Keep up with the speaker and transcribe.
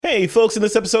Hey, folks, in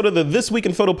this episode of the This Week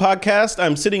in Photo podcast,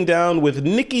 I'm sitting down with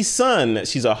Nikki Sun.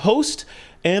 She's a host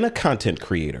and a content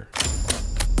creator.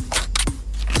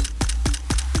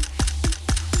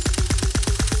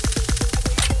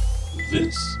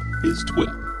 This is TWIP.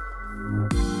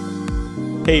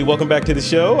 Hey, welcome back to the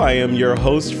show. I am your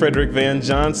host, Frederick Van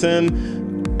Johnson.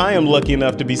 I am lucky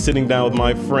enough to be sitting down with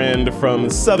my friend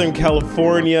from Southern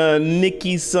California,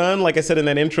 Nikki Sun. Like I said in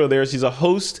that intro there, she's a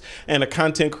host and a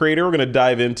content creator. We're going to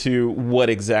dive into what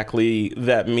exactly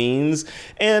that means.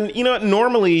 And, you know,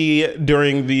 normally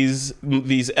during these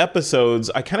episodes,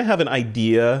 I kind of have an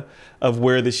idea of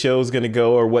where the show is going to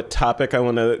go or what topic I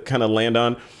want to kind of land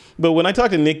on. But when I talk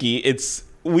to Nikki,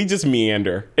 we just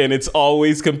meander, and it's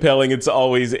always compelling. It's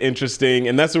always interesting.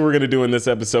 And that's what we're going to do in this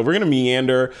episode. We're going to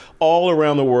meander all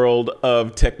around the world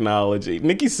of technology.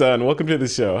 Nikki Sun, welcome to the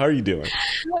show. How are you doing?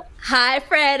 Hi,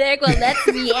 Frederick. Well, let's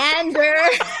meander.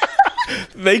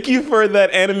 Thank you for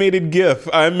that animated GIF.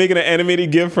 I'm making an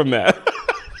animated GIF from that.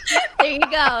 There you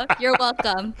go. You're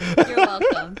welcome. You're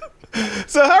welcome.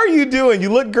 So how are you doing?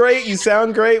 You look great. You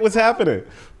sound great. What's happening?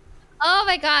 Oh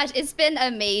my gosh, it's been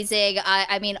amazing.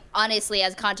 I mean, honestly,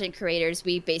 as content creators,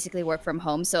 we basically work from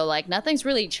home. So like nothing's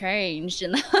really changed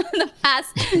in the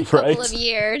past couple of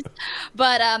years.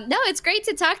 But no, it's great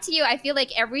to talk to you. I feel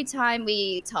like every time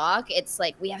we talk, it's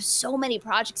like we have so many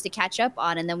projects to catch up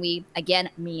on. And then we, again,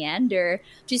 meander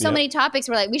to so many topics.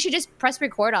 We're like, we should just press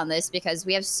record on this because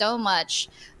we have so much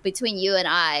between you and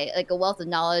I, like a wealth of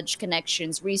knowledge,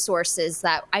 connections, resources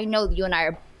that I know you and I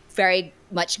are very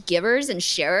much givers and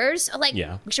sharers. So like,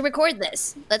 we should record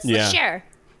this. Let's share.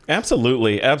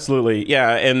 Absolutely.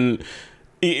 Yeah. And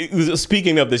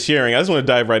speaking of the sharing, I just want to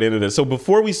dive right into this. So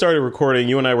before we started recording,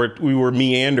 you and I were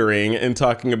meandering and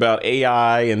talking about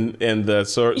AI and the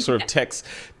sort of text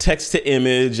to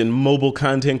image and mobile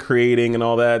content creating and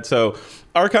all that. So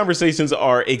our conversations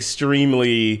are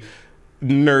extremely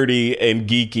nerdy and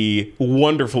geeky,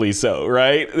 wonderfully so,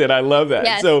 right? And I love that.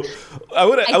 Yes. So I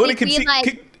want to continue.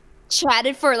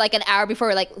 Chatted for like an hour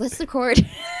before, like, let's record.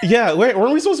 Yeah,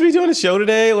 weren't we supposed to be doing a show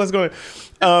today? What's going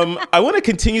on? I want to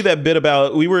continue that bit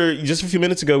about, just a few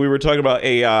minutes ago, we were talking about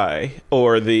AI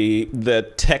or the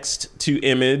text to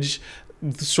image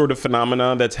sort of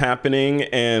phenomena that's happening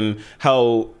and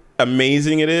how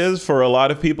amazing it is for a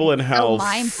lot of people and how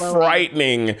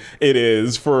frightening it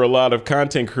is for a lot of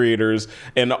content creators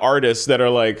and artists that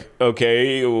are like,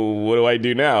 okay, what do I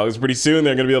do now? Because pretty soon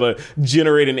they're going to be able to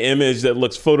generate an image that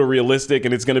looks photorealistic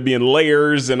and it's going to be in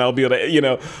layers and I'll be able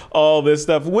to, all this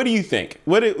stuff. What do you think?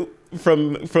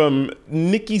 From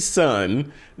Nikki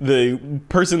Sun, the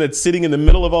person that's sitting in the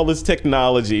middle of all this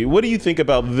technology, what do you think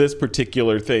about this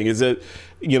particular thing? Is it,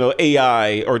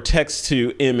 AI or text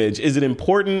to image? Is it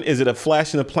important? Is it a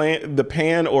flash in the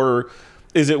pan, or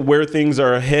is it where things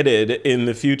are headed in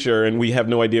the future and we have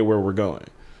no idea where we're going?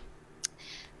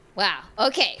 Wow.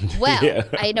 Okay. Well,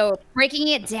 I know breaking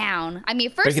it down. I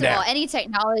mean, first of all, any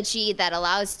technology that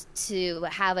allows to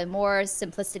have a more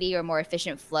simplicity or more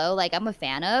efficient flow, like I'm a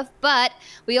fan of, but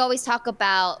we always talk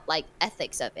about like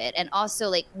ethics of it. And also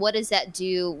like, what does that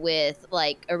do with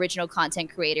like original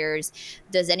content creators?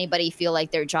 Does anybody feel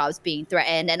like their job's being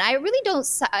threatened? And I really don't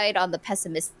side on the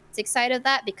pessimistic side of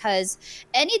that because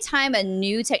anytime a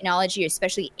new technology,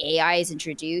 especially AI, is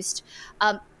introduced,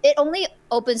 it only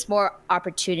opens more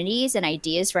opportunities and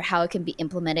ideas for how it can be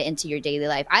implemented into your daily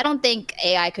life. I don't think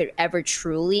AI could ever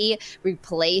truly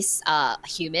replace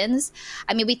humans.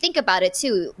 I mean, we think about it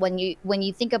too. When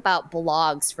you think about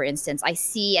blogs, for instance, I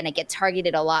see and I get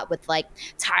targeted a lot with like,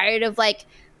 tired of like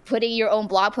putting your own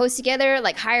blog post together,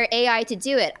 like hire AI to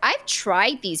do it. I've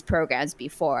tried these programs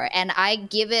before and I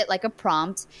give it like a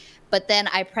prompt, but then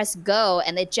I press go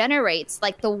and it generates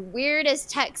like the weirdest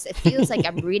text. It feels like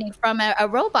I'm reading from a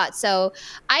robot. So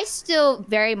I still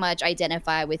very much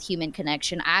identify with human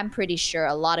connection. I'm pretty sure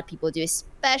a lot of people do,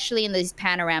 especially in these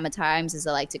panorama times, as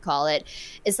I like to call it.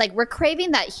 It's like we're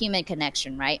craving that human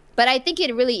connection, right? But I think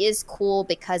it really is cool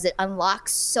because it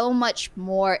unlocks so much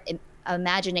more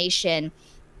imagination.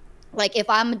 Like if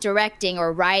I'm directing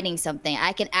or writing something,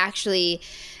 I can actually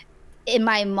in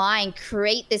my mind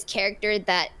create this character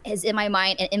that is in my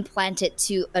mind and implant it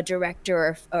to a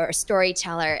director or a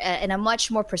storyteller in a much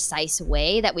more precise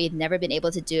way that we've never been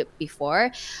able to do it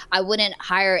before. I wouldn't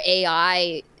hire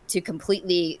AI to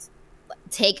completely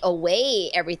take away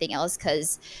everything else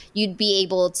because you'd be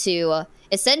able to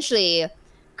essentially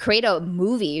create a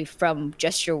movie from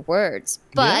just your words.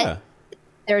 But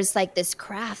there's like this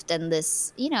craft and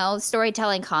this,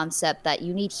 storytelling concept that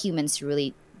you need humans to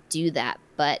really do that.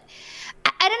 But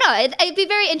I don't know. It'd be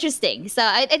very interesting. So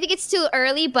I think it's too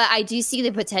early, but I do see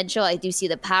the potential. I do see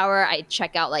the power. I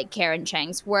check out like Karen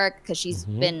Chang's work because she's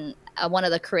been one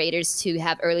of the creators to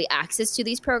have early access to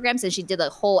these programs, and she did a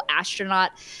whole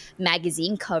astronaut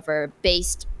magazine cover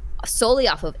based solely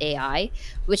off of AI,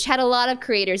 which had a lot of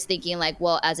creators thinking like,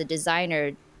 well, as a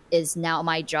designer, is now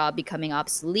my job becoming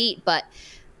obsolete? But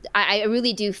I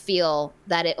really do feel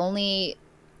that it only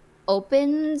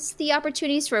opens the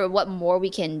opportunities for what more we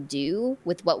can do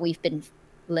with what we've been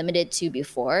limited to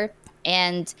before.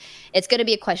 And it's going to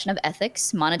be a question of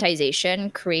ethics,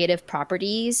 monetization, creative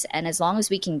properties. And as long as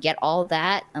we can get all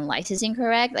that and licensing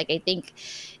correct, like I think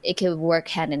it could work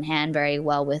hand in hand very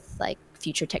well with like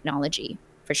future technology.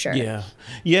 For sure.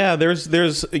 Yeah. There's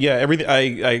everything.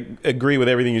 I agree with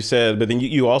everything you said, but then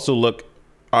you also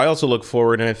I also look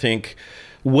forward, and I think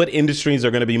what industries are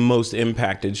going to be most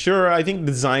impacted. Sure, I think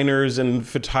designers and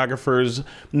photographers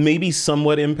may be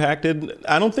somewhat impacted.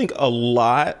 I don't think a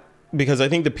lot, because I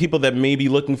think the people that may be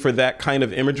looking for that kind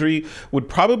of imagery would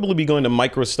probably be going to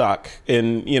microstock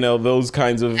and, those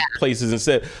kinds of places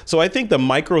instead. So I think the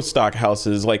microstock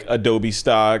houses like Adobe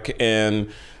Stock and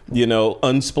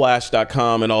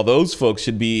Unsplash.com and all those folks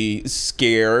should be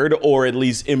scared, or at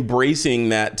least embracing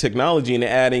that technology and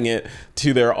adding it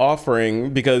to their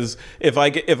offering. Because if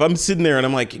I'm sitting there and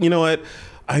I'm like, you know what,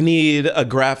 I need a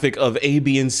graphic of A,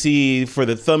 B, and C for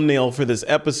the thumbnail for this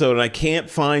episode, and I can't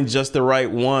find just the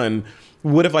right one.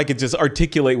 What if I could just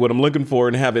articulate what I'm looking for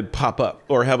and have it pop up,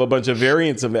 or have a bunch of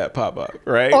variants of that pop up,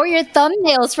 right? Or your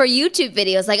thumbnails for YouTube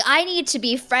videos. Like, I need to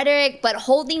be Frederick, but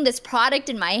holding this product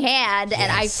in my hand,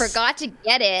 and I forgot to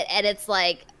get it. And it's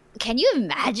like, can you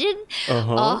imagine?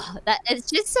 It's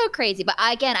just so crazy. But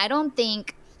again, I don't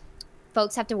think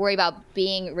folks have to worry about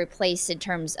being replaced in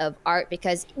terms of art,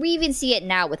 because we even see it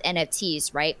now with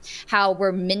NFTs, right? How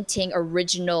we're minting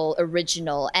original.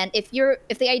 And if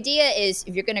the idea is,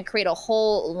 if you're going to create a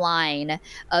whole line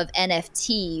of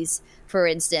NFTs, for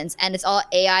instance, and it's all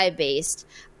AI based,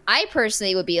 I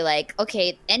personally would be like,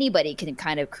 okay, anybody can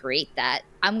kind of create that.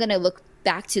 I'm going to look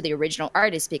back to the original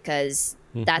artist, because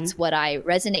that's what I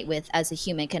resonate with as a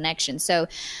human connection. So,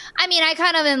 I mean, I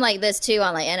kind of am like this too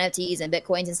on like NFTs and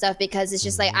Bitcoins and stuff, because it's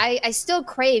just like, I still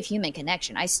crave human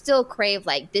connection. I still crave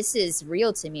like, this is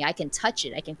real to me. I can touch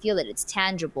it. I can feel it. It's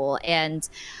tangible. And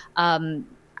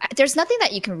there's nothing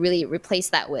that you can really replace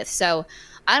that with. So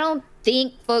I don't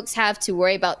think folks have to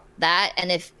worry about that. And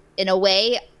if, in a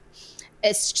way,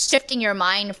 it's shifting your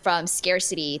mind from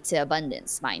scarcity to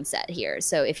abundance mindset here.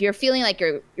 So if you're feeling like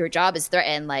your job is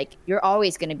threatened, like, you're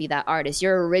always going to be that artist.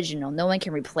 You're original. No one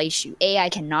can replace you. AI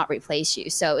cannot replace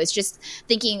you. So it's just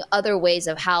thinking other ways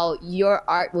of how your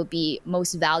art will be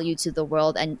most valued to the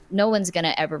world, and no one's going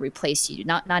to ever replace you.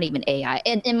 Not even AI.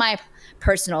 In my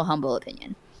personal humble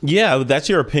opinion. Yeah, that's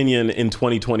your opinion in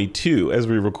 2022 as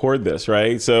we record this,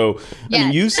 right? So, yes. I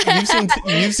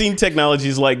mean, you've seen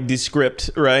technologies like Descript,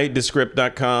 right?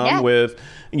 Descript.com with,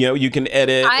 you can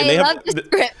edit. I love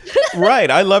Descript.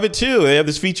 Right, I love it too. They have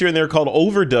this feature in there called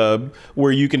Overdub,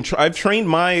 where you can. I've trained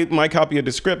my copy of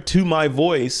Descript to my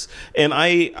voice, and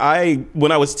I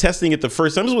when I was testing it the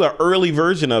first time, this was an early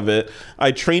version of it.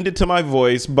 I trained it to my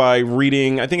voice by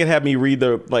reading. I think it had me read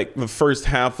the first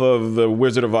half of the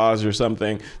Wizard of Oz or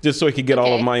something, just so I could get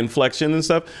all of my inflection and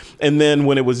stuff. And then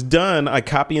when it was done, I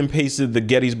copy and pasted the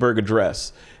Gettysburg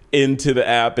Address into the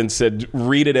app and said,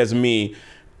 read it as me.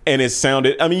 And it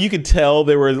sounded, I mean, you could tell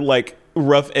there were like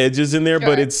rough edges in there,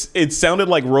 but it sounded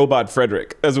like Robot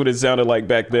Frederick. That's what it sounded like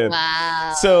back then.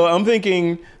 Wow. So I'm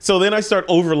thinking, so then I start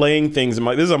overlaying things.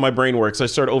 This is how my brain works. I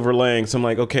start overlaying. So I'm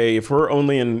like, okay, if we're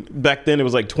only in, back then it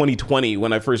was like 2020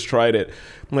 when I first tried it.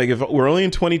 I'm like, if we're only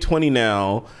in 2020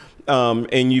 now,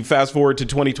 and you fast forward to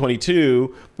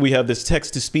 2022, we have this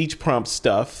text-to-speech prompt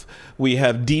stuff. We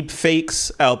have deep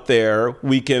fakes out there.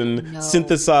 We can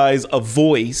synthesize a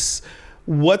voice.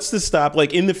 What's the stop?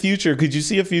 Like, in the future, could you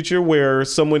see a future where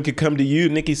someone could come to you,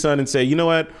 Nikki Sun, and say, you know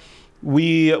what,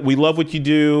 we love what you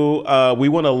do. We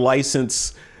want to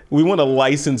license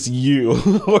you,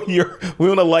 or we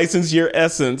want to license your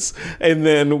essence, and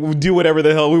then do whatever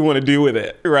the hell we want to do with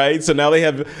it, right? So now they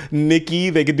have Nikki.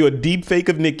 They could do a deep fake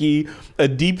of Nikki, a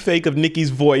deep fake of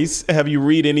Nikki's voice, have you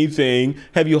read anything,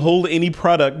 have you hold any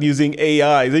product using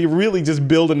AI. They really just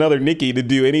build another Nikki to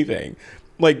do anything.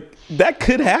 Like, that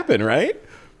could happen, right?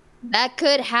 That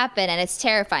could happen, and it's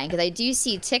terrifying, because I do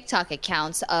see TikTok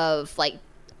accounts of like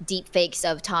deep fakes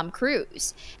of Tom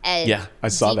Cruise, and I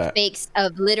saw that. Deep fakes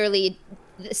of literally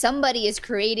somebody is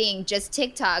creating just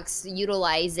TikToks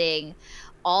utilizing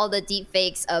all the deep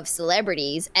fakes of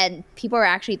celebrities, and people are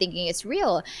actually thinking it's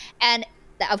real. And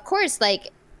of course,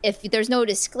 like, if there's no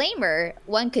disclaimer,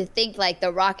 one could think like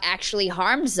The Rock actually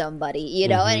harmed somebody, you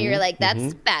know, and you're like,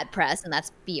 that's bad press and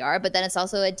that's BR, but then it's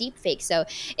also a deep fake. So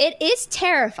it is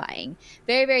terrifying.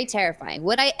 Very, very terrifying.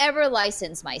 Would I ever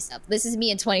license myself? This is me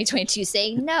in 2022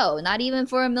 saying no, not even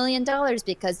for $1 million,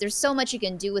 because there's so much you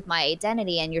can do with my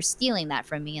identity and you're stealing that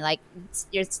from me. Like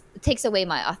it takes away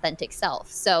my authentic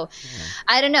self. So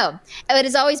I don't know. It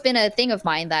has always been a thing of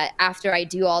mine that after I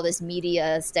do all this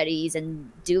media studies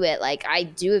and do it, like I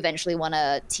do eventually want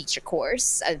to teach a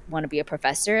course. I want to be a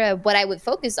professor. What I would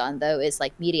focus on though is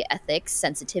like media ethics,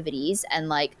 sensitivities, and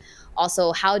like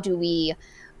also how do we,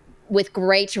 with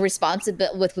great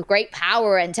responsibility, with great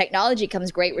power and technology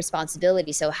comes great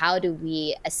responsibility. So how do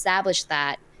we establish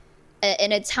that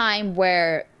in a time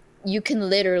where you can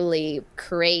literally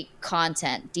create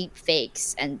content, deep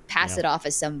fakes, and pass it off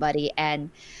as somebody,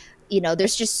 and you know,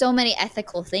 there's just so many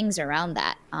ethical things around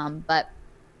that. But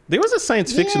there was a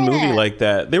science fiction movie like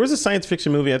that. There was a science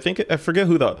fiction movie. I forget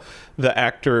who the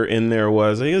actor in there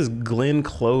was. I think it was Glenn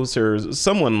Close or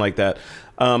someone like that.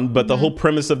 But the whole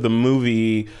premise of the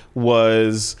movie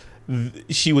was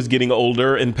she was getting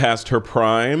older and past her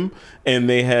prime, and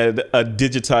they had a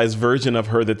digitized version of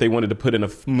her that they wanted to put in a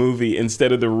movie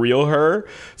instead of the real her.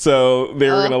 So they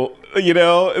were gonna, you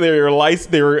know, they were.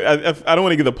 I don't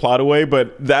want to give the plot away,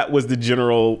 but that was the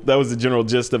general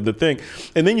gist of the thing.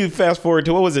 And then you fast forward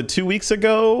to, what was it, 2 weeks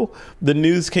ago? The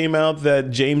news came out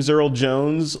that James Earl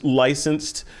Jones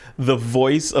licensed the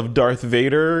voice of Darth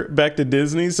Vader back to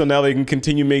Disney, so now they can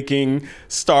continue making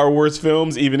Star Wars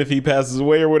films even if he passes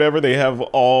away or whatever. They have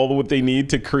all what they need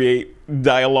to create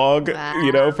dialogue,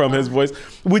 you know, from his voice.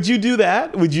 Would you do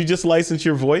that? Would you just license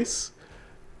your voice?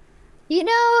 You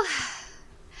know,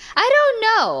 I don't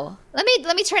know. Let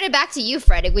me turn it back to you,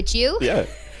 Frederick. Would you? Yeah.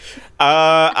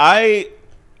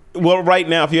 Well, right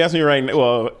now, if you ask me right now,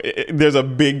 well, there's a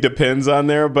big depends on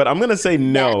there, but I'm going to say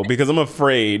no because I'm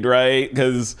afraid, right?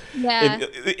 Because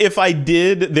if I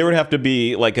did, there would have to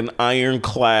be like an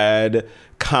ironclad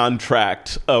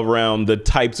contract around the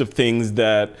types of things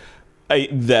that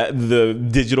the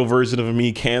digital version of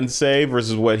me can say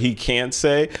versus what he can't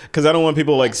say. Because I don't want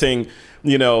people like saying,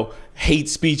 you know, hate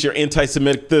speech or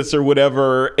anti-Semitic this or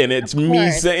whatever, and it's me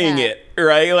saying it,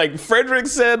 right? Like Frederick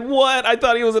said, what? I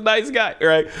thought he was a nice guy,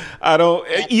 right? I don't,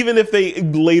 even if they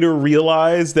later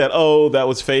realize that, oh, that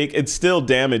was fake, it's still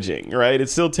damaging, right? It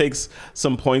still takes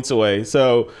some points away.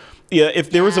 So yeah,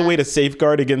 if there was a way to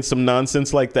safeguard against some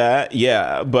nonsense like that,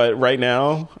 but right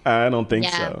now, I don't think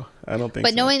so. I don't think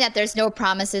so. But knowing that there's no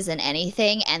promises in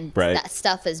anything and that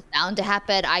stuff is bound to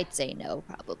happen, I'd say no,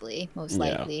 probably, most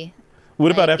likely.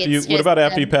 What about after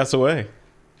you pass away?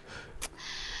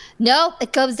 No,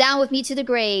 it goes down with me to the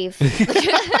grave.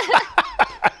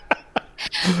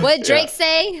 What did Drake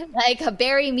say? Like,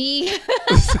 bury me.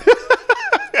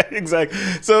 Exactly.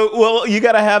 So, well, you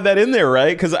got to have that in there,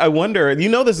 right? Because I wonder, you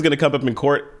know, this is going to come up in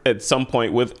court at some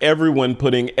point with everyone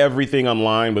putting everything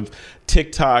online with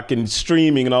TikTok and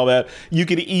streaming and all that. You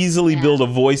could easily build a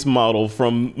voice model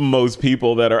from most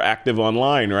people that are active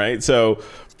online, right? So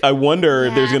I wonder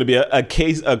if there's going to be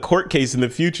a court case in the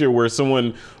future where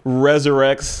someone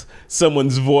resurrects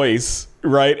someone's voice,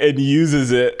 right, and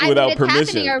uses it without permission.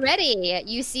 Happening already.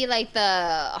 You see like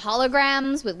the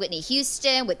holograms with Whitney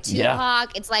Houston, with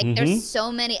Tupac. It's like there's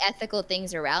so many ethical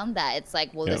things around that. It's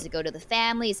like, well, does it go to the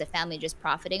family? Is the family just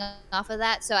profiting off of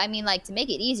that? So I mean, like, to make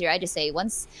it easier, I just say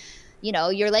once, you know,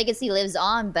 your legacy lives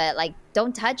on, but like,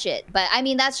 don't touch it. But I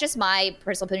mean, that's just my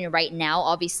personal opinion right now.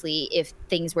 Obviously, if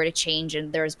things were to change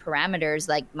and there's parameters,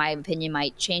 like my opinion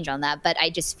might change on that. But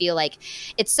I just feel like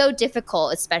it's so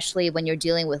difficult, especially when you're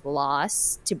dealing with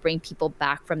loss, to bring people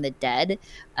back from the dead.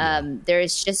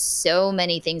 There's just so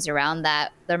many things around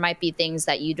that. There might be things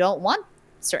that you don't want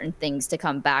certain things to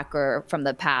come back or from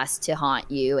the past to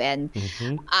haunt you. And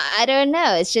I don't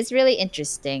know. It's just really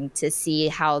interesting to see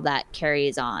how that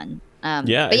carries on. But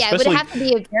it would have to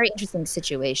be a very interesting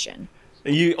situation.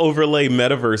 You overlay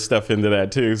metaverse stuff into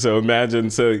that too. So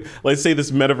imagine, let's say this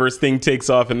metaverse thing takes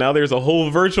off and now there's a whole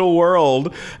virtual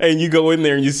world and you go in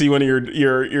there and you see one of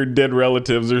your dead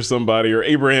relatives or somebody, or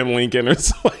Abraham Lincoln or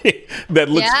somebody that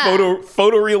looks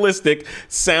photorealistic,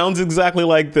 sounds exactly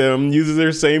like them, uses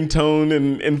their same tone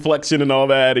and inflection and all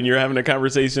that, and you're having a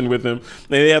conversation with them. And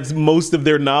they have most of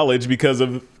their knowledge because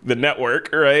of the network,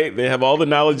 right? They have all the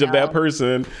knowledge of that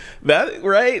person.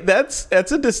 That's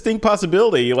a distinct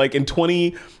possibility. Like in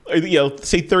 30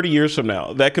 years from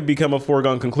now, that could become a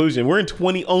foregone conclusion. We're in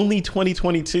only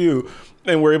 2022,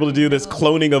 and we're able to do this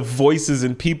cloning of voices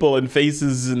and people and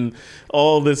faces and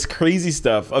all this crazy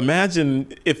stuff.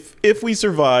 Imagine if we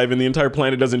survive and the entire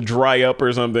planet doesn't dry up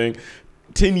or something,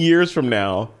 10 years from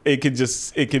now, it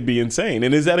could be insane.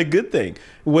 And is that a good thing?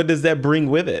 What does that bring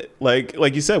with it?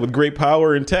 Like you said, with great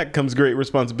power and tech comes great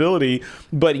responsibility.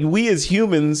 But we as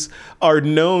humans are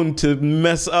known to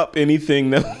mess up anything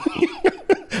that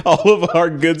all of our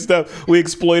good stuff. We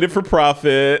exploit it for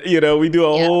profit. We do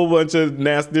a whole bunch of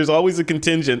nasty. There's always a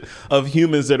contingent of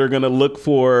humans that are going to look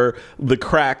for the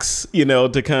cracks,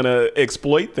 to kind of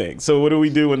exploit things. So what do we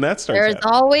do when that starts There's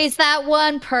happening? always that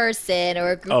one person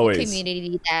or group of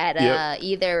community that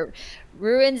either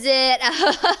ruins it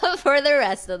for the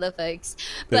rest of the folks.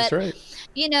 That's right.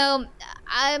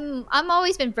 I'm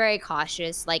always been very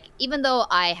cautious. Like, even though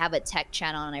I have a tech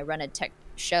channel and I run a tech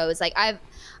show, it's like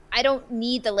I don't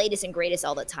need the latest and greatest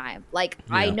all the time. Like,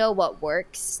 I know what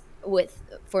works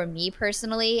for me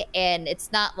personally, and it's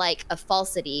not like a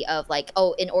falsity of like,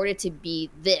 oh, in order to be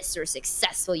this or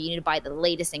successful, you need to buy the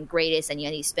latest and greatest, and you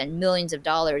need to spend millions of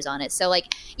dollars on it. So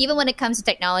like, even when it comes to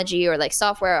technology or like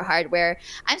software or hardware,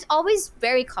 I'm always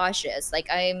very cautious. Like,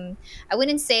 I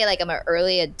wouldn't say like I'm an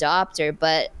early adopter,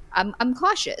 but I'm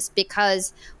cautious,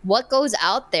 because what goes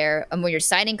out there, and when you're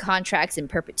signing contracts in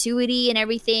perpetuity and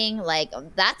everything, like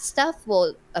that stuff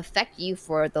will affect you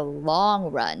for the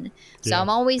long run. So I'm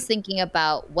always thinking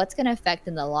about what's going to affect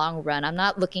in the long run. I'm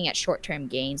not looking at short-term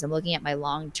gains. I'm looking at my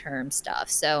long-term stuff.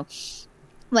 So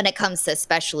when it comes to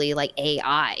especially like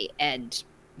AI and,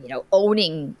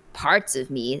 owning parts of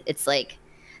me, it's like,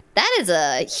 that is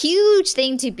a huge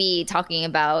thing to be talking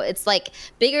about. It's like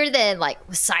bigger than like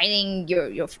signing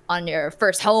your on your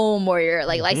first home or your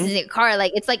like licensing a car.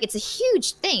 Like it's a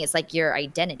huge thing. It's like your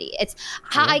identity. It's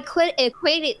how I could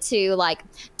equate it to like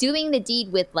doing the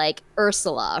deed with like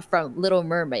Ursula from Little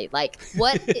Mermaid. Like,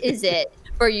 what is it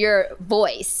for your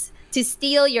voice to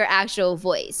steal your actual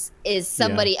voice is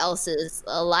somebody else's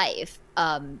life.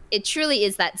 It truly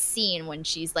is that scene when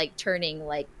she's like turning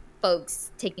like folks,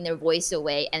 taking their voice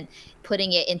away and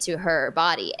putting it into her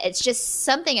body. It's just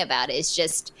something about it. It's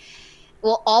just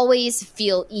will always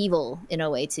feel evil in a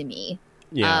way to me.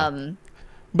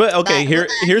 But okay,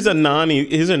 here's a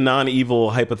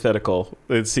non-evil hypothetical.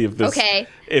 Let's see if this. Okay.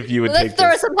 If you would Let's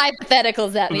throw some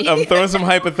hypotheticals at me. I'm throwing some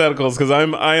hypotheticals because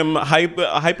I am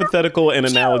hypothetical and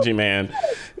analogy man.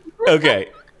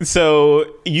 Okay. So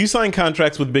you sign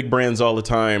contracts with big brands all the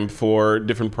time for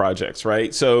different projects,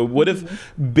 right? So what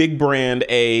if big brand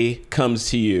A comes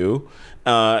to you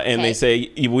and they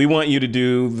say, we want you to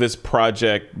do this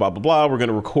project, blah, blah, blah. We're going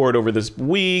to record over this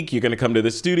week. You're going to come to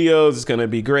the studios. It's going to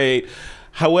be great.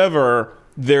 However,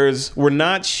 we're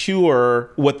not sure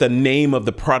what the name of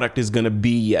the product is going to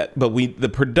be yet, but the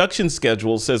production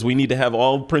schedule says we need to have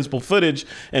all principal footage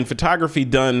and photography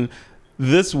done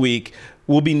this week.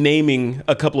 We'll be naming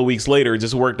a couple of weeks later. It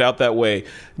just worked out that way.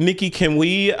 Nikki, can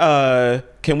we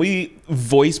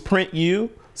voice print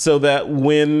you so that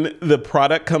when the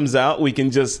product comes out, we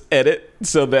can just edit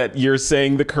so that you're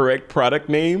saying the correct product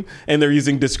name and they're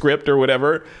using Descript or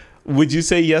whatever? Would you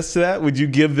say yes to that? Would you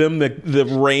give them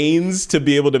the reins to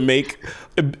be able to make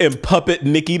and puppet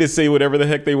Nikki to say whatever the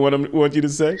heck they want you to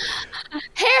say?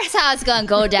 Here's how it's going to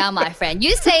go down, my friend.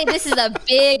 You say this is a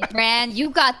big brand. You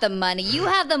got the money. You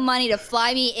have the money to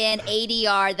fly me in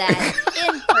ADR that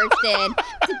in person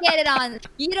to get it on.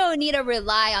 You don't need to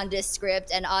rely on Descript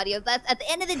and audio. That's, at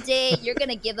the end of the day, you're going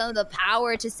to give them the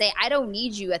power to say, I don't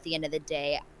need you at the end of the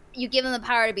day. You give them the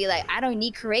power to be like, I don't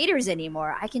need creators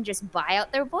anymore. I can just buy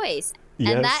out their voice.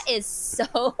 Yes. And that is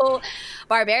so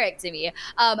barbaric to me.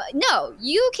 No,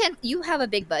 you have a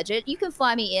big budget. You can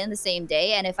fly me in the same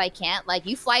day. And if I can't, like,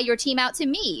 you fly your team out to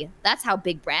me. That's how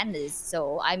big brand is.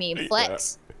 So, I mean,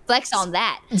 flex on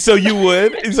that. So you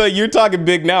would? So you're talking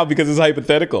big now because it's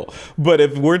hypothetical. But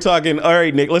if we're talking, all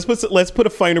right, Nick, let's put a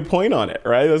finer point on it,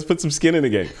 right? Let's put some skin in the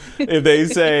game. If they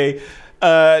say,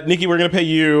 Nikki, we're going to pay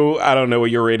you, I don't know what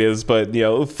your rate is, but,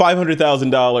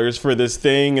 $500,000 for this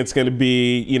thing. It's going to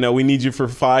be, we need you for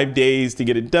 5 days to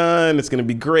get it done. It's going to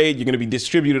be great. You're going to be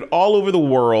distributed all over the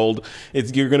world.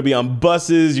 You're going to be on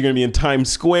buses. You're going to be in Times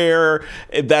Square.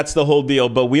 That's the whole deal.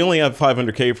 But we only have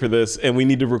 $500K for this, and we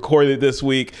need to record it this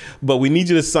week. But we need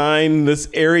you to sign this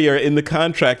area in the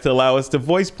contract to allow us to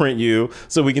voice print you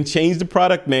so we can change the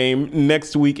product name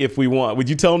next week if we want. Would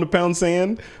you tell them to pound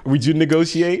sand? Or would you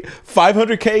negotiate?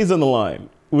 500K is on the line.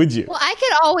 Would you? Well, I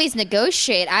could always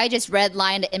negotiate. I just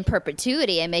redlined in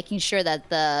perpetuity and making sure that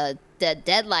the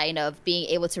deadline of being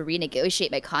able to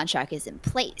renegotiate my contract is in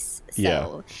place.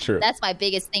 So true. That's my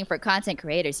biggest thing for content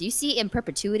creators. You see in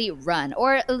perpetuity, run,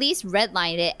 or at least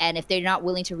redline it. And if they're not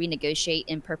willing to renegotiate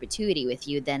in perpetuity with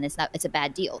you, then it's a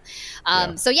bad deal.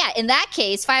 So in that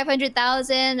case,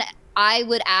 500,000, I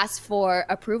would ask for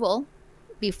approval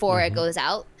before it goes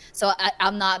out. So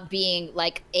I'm not being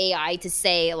like AI to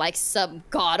say like some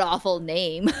god awful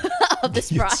name of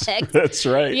this project. That's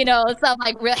right. You know, some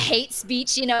like real hate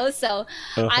speech, you know. So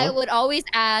I would always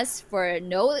ask for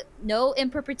no in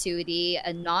perpetuity,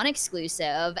 a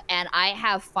non-exclusive, and I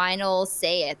have final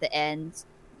say at the end.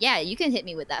 Yeah, you can hit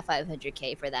me with that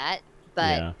 500K for that.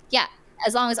 But yeah,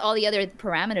 as long as all the other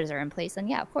parameters are in place, then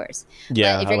yeah, of course.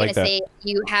 Yeah, but if you're going to say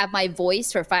you have my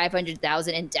voice for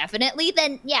 500,000 indefinitely,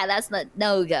 then yeah, that's the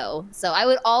no-go. So I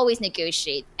would always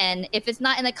negotiate. And if it's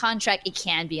not in the contract, it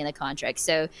can be in the contract.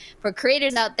 So for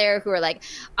creators out there who are like,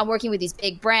 I'm working with these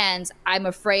big brands, I'm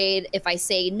afraid if I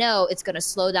say no, it's going to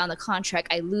slow down the contract.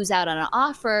 I lose out on an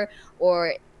offer,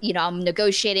 or you know, I'm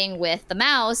negotiating with the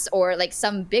mouse or like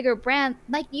some bigger brand.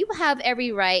 Like, you have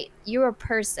every right. You're a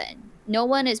person. No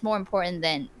one is more important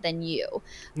than you.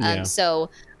 So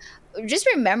just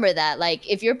remember that, like,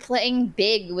 if you're playing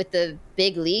big with the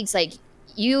big leagues, like,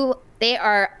 they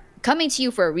are coming to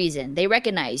you for a reason. They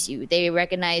recognize you. They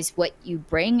recognize what you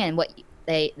bring and what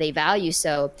they value.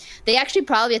 So they actually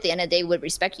probably at the end of the day would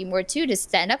respect you more too, to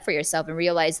stand up for yourself and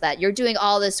realize that you're doing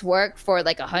all this work for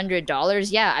like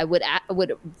 $100. Yeah, I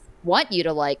would want you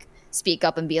to like speak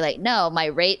up and be like, no, my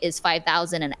rate is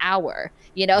 5,000 an hour,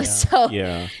 you know? So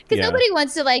because nobody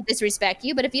wants to like disrespect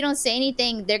you, but if you don't say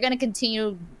anything, they're going to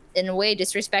continue in a way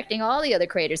disrespecting all the other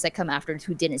creators that come after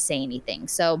who didn't say anything.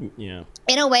 So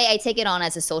in a way, I take it on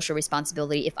as a social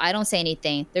responsibility. If I don't say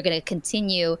anything, they're going to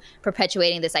continue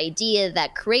perpetuating this idea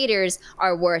that creators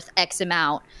are worth X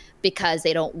amount because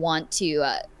they don't want to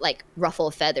like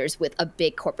ruffle feathers with a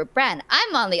big corporate brand.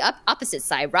 I'm on the opposite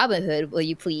side, Robinhood, will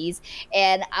you please?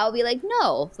 And I'll be like,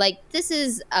 no, like, this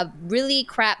is a really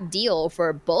crap deal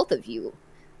for both of you.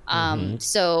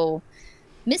 So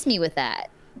miss me with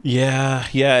that. Yeah,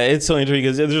 it's so interesting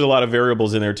because there's a lot of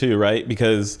variables in there too, right?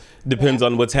 Because it depends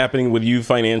on what's happening with you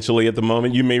financially at the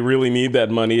moment. You may really need that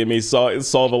money. It may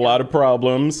solve a lot of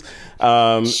problems.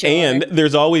 And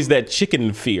there's always that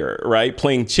chicken fear, right?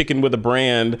 Playing chicken with a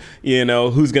brand, you know,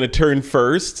 who's going to turn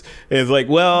first. It's like,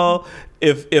 well,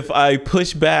 if I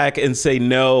push back and say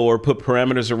no or put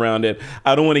parameters around it,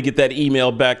 I don't want to get that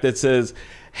email back that says,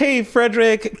 hey,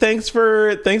 Frederick, thanks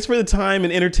for the time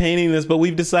and entertaining this, but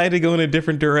we've decided to go in a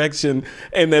different direction.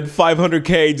 And that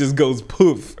 500K just goes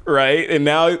poof, right? And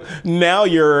now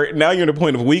you're in a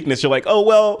point of weakness. You're like, oh,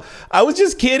 well, I was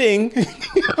just kidding.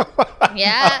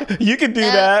 Yeah. You can do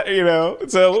that, you know?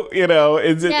 So, you know,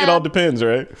 it all depends,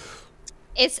 right?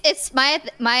 It's my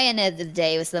end of the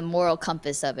day was the moral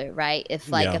compass of it, right?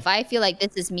 If I feel like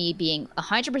this is me being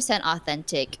 100%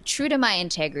 authentic, true to my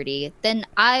integrity, then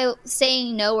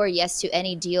saying no or yes to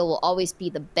any deal will always be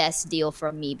the best deal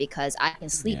for me, because I can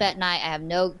sleep at night. I have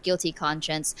no guilty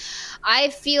conscience. I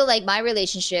feel like my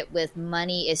relationship with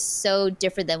money is so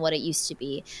different than what it used to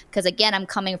be, because again, I'm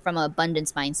coming from an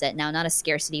abundance mindset now, not a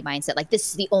scarcity mindset. Like, this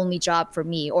is the only job for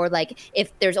me, or like,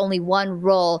 if there's only one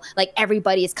role, like,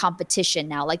 everybody is competition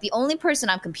now. Like, the only person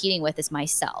I'm competing with is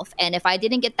myself. And if I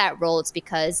didn't get that role, it's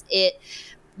because it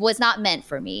was not meant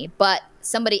for me. But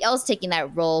somebody else taking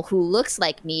that role who looks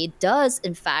like me does,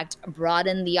 in fact,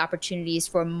 broaden the opportunities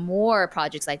for more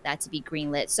projects like that to be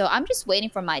greenlit. So I'm just waiting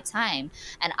for my time.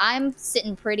 And I'm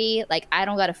sitting pretty. Like, I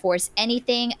don't got to force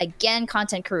anything. Again,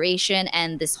 content creation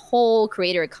and this whole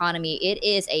creator economy, it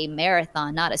is a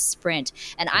marathon, not a sprint.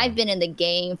 And I've been in the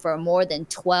game for more than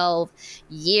 12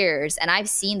 years, and I've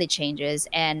seen the changes.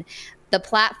 And the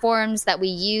platforms that we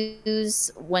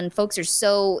use, when folks are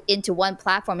so into one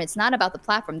platform, it's not about the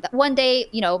platform. That one day,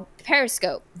 you know,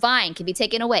 Periscope, Vine can be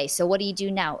taken away. So what do you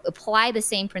do now? Apply the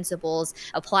same principles,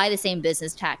 apply the same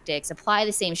business tactics, apply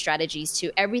the same strategies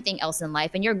to everything else in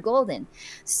life, and you're golden.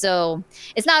 So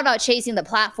it's not about chasing the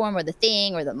platform or the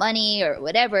thing or the money or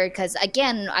whatever, because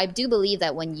again, I do believe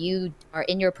that when you are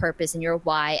in your purpose and your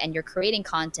why, and you're creating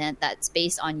content that's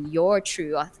based on your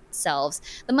true selves,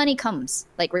 the money comes,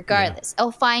 like, regardless.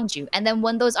 It'll find you. And then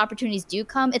when those opportunities do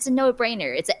come, it's a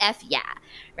no-brainer. It's a F yeah,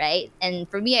 right? And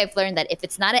for me, I've learned that if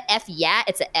it's not a F yeah,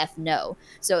 it's a F no.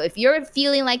 So if you're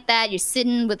feeling like that, you're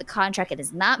sitting with a contract, it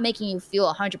is not making you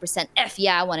feel 100% F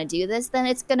yeah, I want to do this, then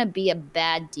it's going to be a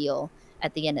bad deal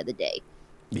at the end of the day.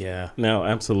 Yeah, no,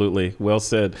 absolutely. Well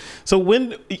said. So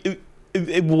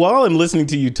while I'm listening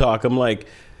to you talk, I'm like,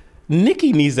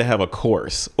 Nikki needs to have a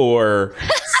course or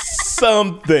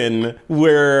something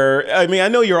where, I mean, I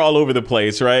know you're all over the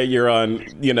place, right? You're on,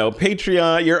 you know,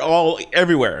 Patreon, you're all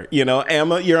everywhere, you know,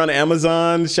 you're on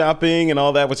Amazon shopping and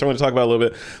all that, which I want to talk about a little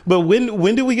bit. But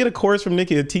when do we get a course from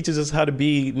Nikki that teaches us how to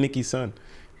be Nikki's son?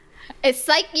 It's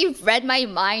like you've read my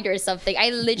mind or something. I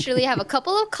literally have a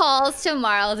couple of calls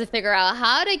tomorrow to figure out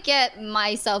how to get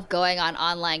myself going on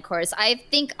online course. I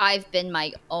think I've been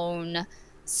my own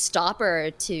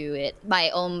stopper to it, my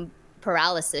own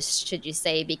paralysis, should you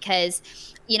say, because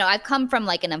I've come from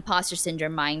like an imposter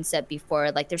syndrome mindset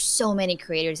before. Like, there's so many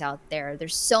creators out there.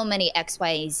 There's so many X, Y,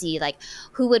 and Z. Like,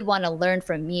 who would want to learn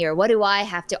from me, or what do I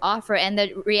have to offer? And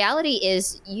the reality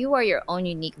is, you are your own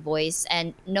unique voice,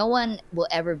 and no one will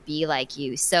ever be like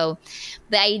you. So,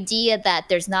 the idea that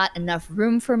there's not enough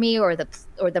room for me, or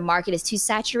the market is too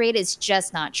saturated, is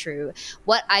just not true.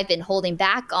 What I've been holding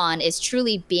back on is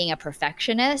truly being a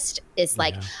perfectionist. It's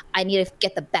like, I need to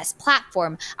get the best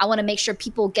platform. I want to make sure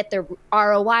people get their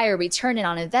ROI, or return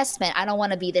on investment. I don't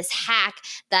want to be this hack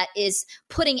that is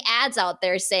putting ads out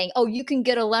there saying, oh, you can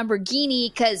get a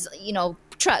Lamborghini because,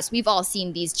 trust, we've all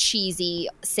seen these cheesy,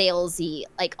 salesy,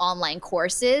 like online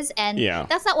courses. And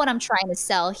that's not what I'm trying to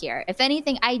sell here. If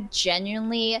anything, I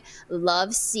genuinely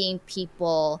love seeing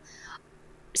people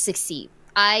succeed.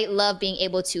 I love being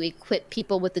able to equip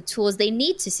people with the tools they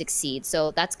need to succeed.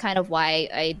 So that's kind of why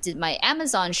I did my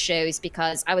Amazon shows,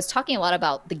 because I was talking a lot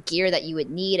about the gear that you would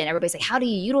need, and everybody's like, how do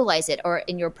you utilize it? Or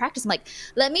in your practice, I'm like,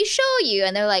 let me show you.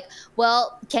 And they're like,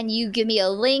 well, can you give me a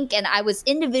link? And I was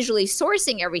individually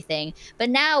sourcing everything. But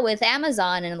now with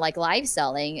Amazon and like live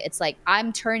selling, it's like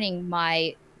I'm turning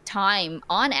my time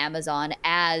on Amazon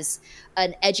as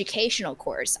an educational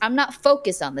course. I'm not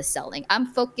focused on the selling. I'm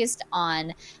focused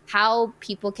on how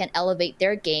people can elevate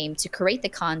their game, to create the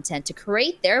content, to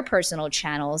create their personal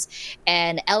channels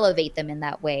and elevate them in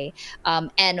that way.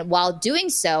 And while doing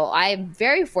so, I'm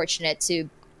very fortunate to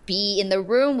be in the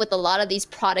room with a lot of these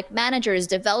product managers,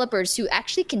 developers who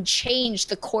actually can change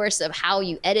the course of how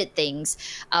you edit things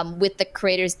with the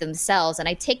creators themselves. And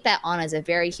I take that on as a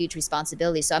very huge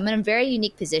responsibility. So I'm in a very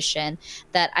unique position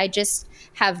that I just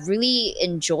have really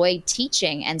enjoyed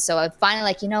teaching. And so I'm finally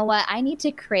like, you know what? I need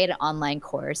to create an online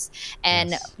course,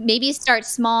 and maybe start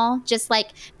small, just like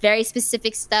very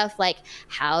specific stuff, like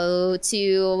how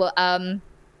to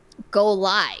go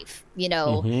live,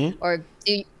 or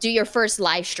do your first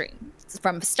live stream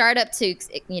from startup to,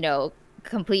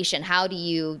 completion. How do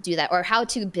you do that? Or how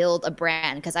to build a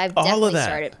brand? Because I've definitely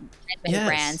started many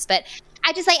brands, but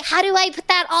I just like, how do I put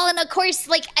that all in a course?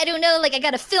 Like, I don't know, like I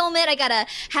got to film it. I got to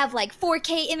have like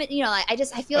 4K image,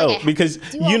 I feel like because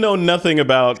you know nothing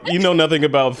about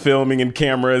filming and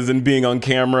cameras and being on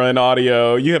camera and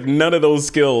audio. You have none of those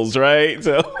skills, right?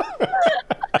 So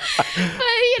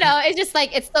it's just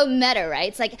like, it's so meta, right?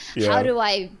 It's like, how do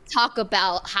I talk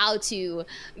about how to,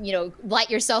 light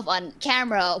yourself on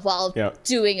camera while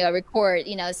doing a record,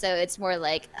 so it's more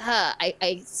like,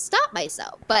 I stop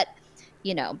myself. But,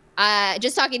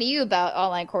 just talking to you about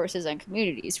online courses and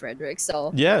communities, Frederick.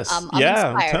 So I'm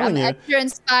inspired. I'm extra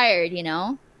inspired,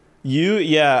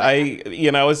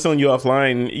 I was telling you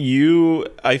offline,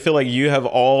 I feel like you have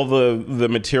all the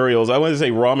materials. I want to say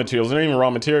raw materials. They're not even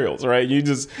raw materials, right?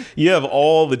 You have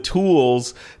all the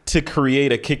tools to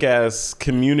create a kick-ass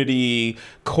community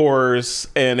course,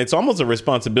 and it's almost a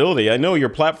responsibility. I know your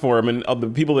platform and of the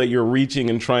people that you're reaching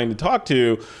and trying to talk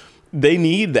to, they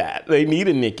need that. They need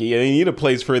a Nikki. They need a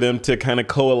place for them to kind of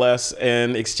coalesce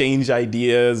and exchange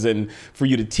ideas, and for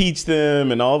you to teach them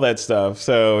and all that stuff.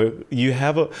 So you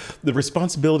have the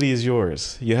responsibility is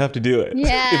yours. You have to do it.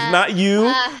 Yeah. If not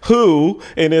you, who?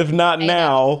 And if not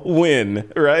now,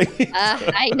 when? Right?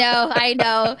 I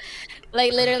know.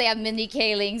 Like literally, I'm Mindy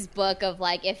Kaling's book of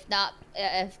like, if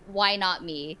why not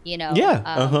me?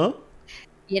 Yeah. And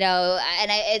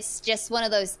it's just one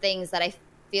of those things that I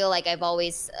feel like I've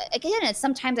always, again,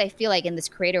 sometimes I feel like in this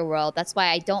creator world, that's why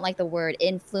I don't like the word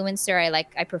influencer.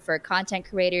 I prefer content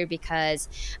creator, because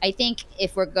I think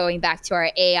if we're going back to our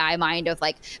AI mind of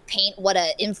like, paint what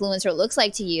an influencer looks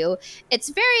like to you, it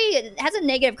has a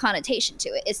negative connotation to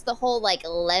it. It's the whole like,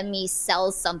 let me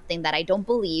sell something that I don't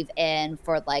believe in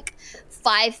for like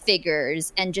 5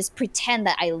 figures and just pretend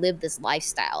that I live this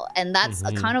lifestyle. And that's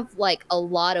kind of like a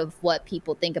lot of what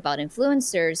people think about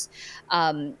influencers.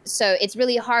 So it's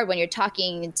really hard when you're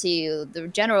talking to the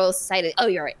general society. Oh,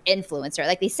 you're an influencer.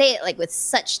 Like they say it like with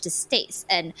such distaste.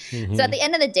 And so at the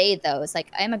end of the day, though, it's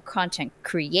like, I'm a content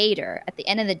creator. At the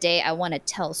end of the day, I want to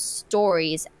tell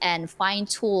stories and find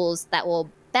tools that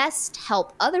will best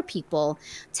help other people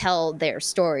tell their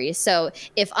stories. So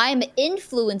if I'm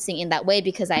influencing in that way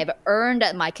because I've earned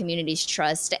my community's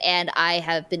trust and I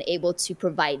have been able to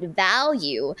provide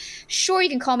value, sure, you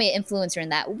can call me an influencer in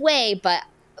that way, but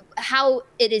how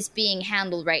it is being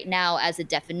handled right now as a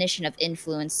definition of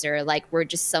influencer, like we're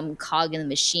just some cog in the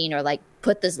machine, or like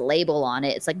put this label on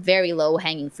it. It's like very low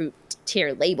hanging fruit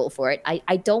tier label for it.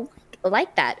 I don't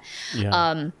like that.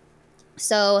 Yeah.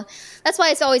 So that's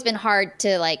why it's always been hard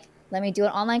to like, let me do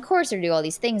an online course or do all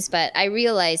these things. But I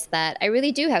realized that I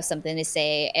really do have something to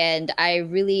say. And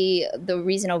the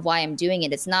reason of why I'm doing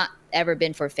it, it's not ever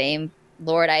been for fame.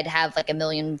 Lord, I'd have like 1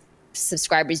 million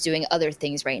subscribers doing other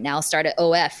things right now. Start at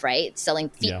OF, right? Selling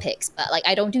feet pics. But like,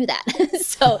 I don't do that.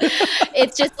 So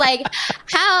it's just like,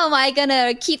 how am I going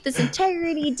to keep this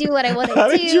integrity, do what I want to do? How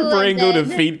did your brain go to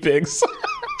feet pics?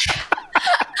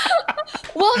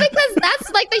 Well, because that's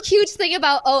like the huge thing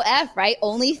about OF, right?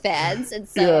 OnlyFans. And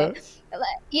so,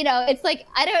 you know, it's like,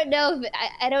 I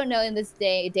don't know in this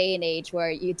day and age where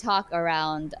you talk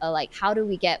around like, how do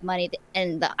we get money?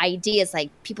 And the idea is like,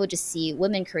 people just see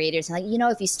women creators and like, you know,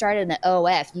 if you started an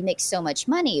OF, you make so much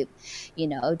money, you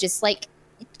know, just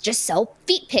sell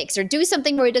feet pics or do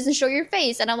something where it doesn't show your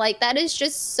face. And I'm like, that is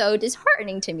just so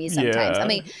disheartening to me sometimes. I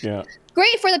mean,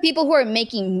 great for the people who are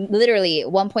making literally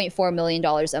 $1.4 million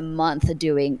a month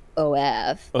doing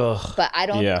OF. But I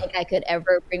don't think I could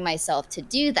ever bring myself to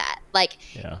do that. Like,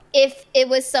 if it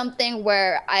was something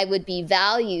where I would be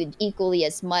valued equally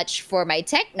as much for my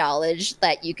tech knowledge,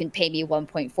 that you can pay me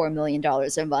 $1.4 million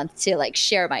a month to like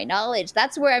share my knowledge,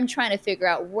 that's where I'm trying to figure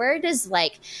out, where does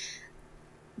like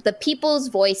the people's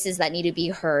voices that need to be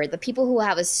heard, the people who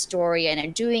have a story and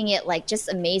are doing it like just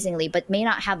amazingly, but may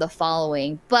not have the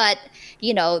following, but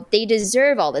you know, they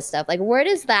deserve all this stuff. Like, where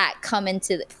does that come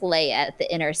into play at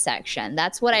the intersection?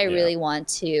 That's what I really want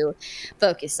to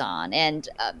focus on. And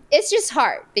it's just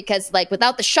hard because like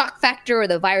without the shock factor or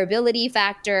the virability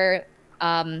factor,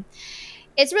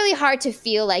 it's really hard to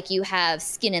feel like you have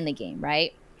skin in the game,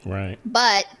 right? Right.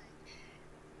 But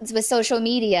with social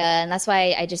media, and that's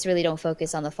why I just really don't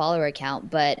focus on the follower count,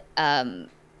 but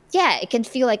it can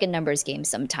feel like a numbers game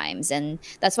sometimes, and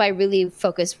that's why I really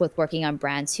focus with working on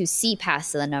brands who see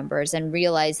past the numbers and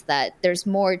realize that there's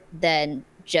more than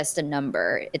just a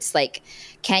number. It's like,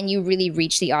 can you really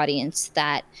reach the audience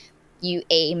that you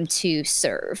aim to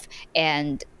serve?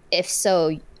 And if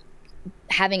so,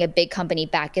 having a big company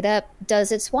back it up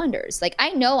does its wonders. Like,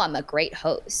 I know I'm a great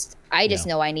host. I just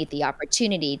know I need the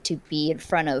opportunity to be in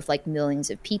front of like millions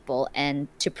of people and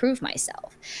to prove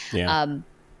myself.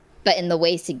 But in the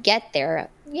ways to get there,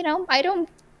 you know, I don't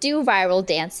do viral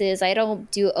dances. I don't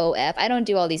do OF. I don't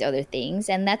do all these other things,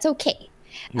 and that's okay.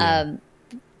 But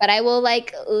I will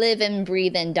like live and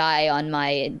breathe and die on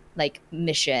my like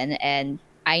mission, and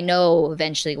I know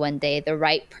eventually one day the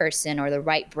right person or the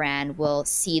right brand will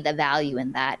see the value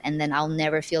in that, and then I'll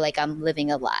never feel like I'm living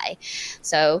a lie.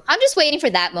 So I'm just waiting for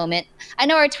that moment. I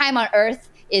know our time on Earth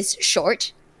is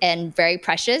short and very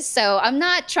precious, so I'm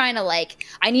not trying to like,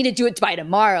 I need to do it by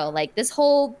tomorrow. Like, this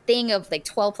whole thing of like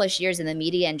 12 plus years in the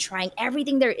media and trying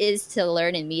everything there is to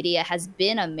learn in media has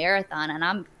been a marathon, and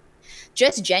I'm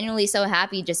just genuinely so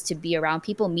happy just to be around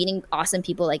people, meeting awesome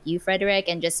people like you, Frederick,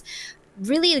 and just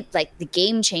really like the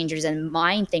game changers and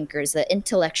mind thinkers, the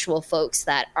intellectual folks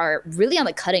that are really on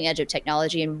the cutting edge of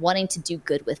technology and wanting to do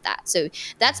good with that. So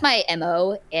that's my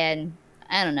MO. And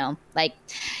I don't know, like,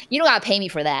 you don't gotta pay me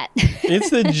for that.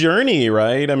 It's the journey,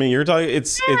 right? I mean, you're talking,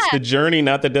 it's the journey,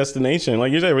 not the destination.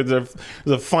 Like you said, there's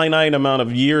a finite amount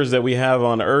of years that we have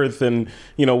on Earth, and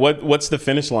you know what's the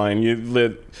finish line?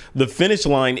 The finish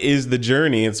line is the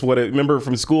journey. It's what remember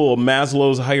from school,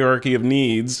 Maslow's hierarchy of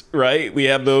needs, right? We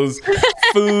have those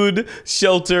food,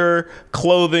 shelter,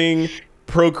 clothing,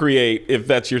 procreate, if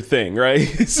that's your thing, right?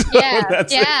 So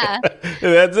that's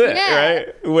it,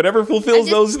 right? Whatever fulfills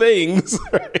those things,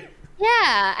 right?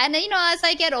 Yeah, and you know, as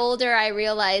I get older, I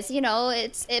realize, you know,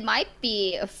 it might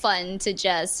be fun to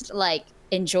just like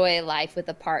enjoy life with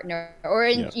a partner, or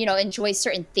you know, enjoy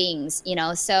certain things, you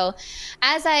know. So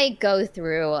as I go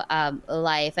through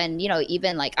life, and you know,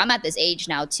 even like I'm at this age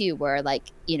now too where like,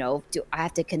 you know, do I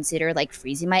have to consider like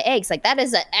freezing my eggs? Like that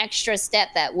is an extra step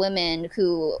that women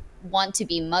who want to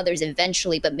be mothers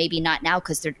eventually, but maybe not now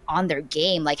because they're on their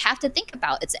game, like have to think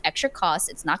about. It's an extra cost.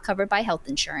 It's not covered by health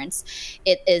insurance.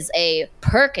 It is a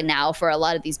perk now for a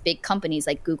lot of these big companies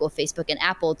like Google, Facebook, and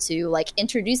Apple to like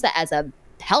introduce that as a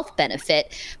health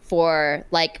benefit for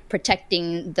like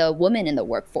protecting the woman in the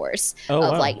workforce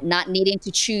like not needing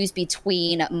to choose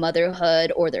between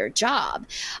motherhood or their job.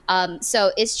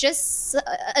 So it's just,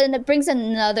 and it brings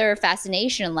another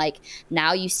fascination. Like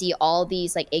now you see all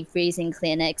these like egg freezing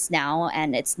clinics now,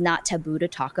 and it's not taboo to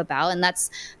talk about. And that's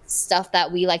stuff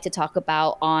that we like to talk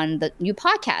about on the new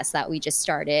podcast that we just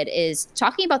started, is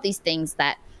talking about these things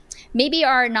that maybe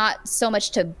are not so much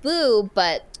taboo,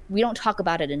 but we don't talk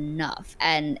about it enough,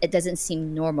 and it doesn't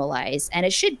seem normalized, and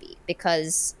it should be,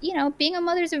 because, you know, being a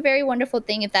mother is a very wonderful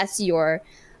thing if that's your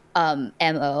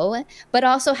MO, but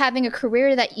also having a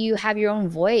career that you have your own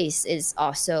voice is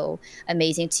also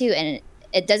amazing too. And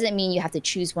it doesn't mean you have to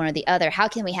choose one or the other. How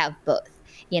can we have both?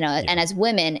 And as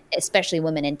women, especially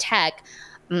women in tech,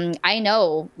 I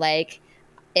know, like,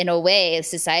 in a way,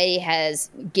 society has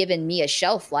given me a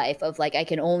shelf life of like, I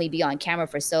can only be on camera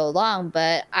for so long,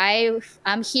 but I'm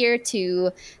here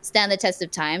to stand the test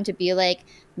of time, to be like,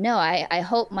 no, I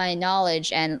hope my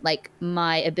knowledge and like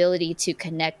my ability to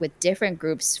connect with different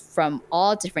groups from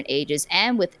all different ages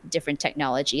and with different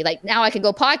technology. Like now I can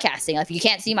go podcasting. Like if you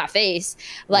can't see my face,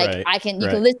 like you can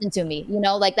listen to me,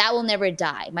 like that will never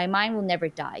die. My mind will never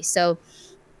die. So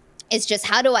it's just,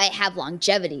 how do I have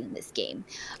longevity in this game?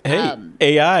 Hey,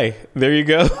 AI, there you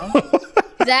go.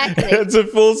 Exactly. It's a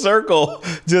full circle.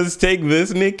 Just take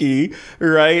this Nikki,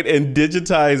 right, and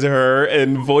digitize her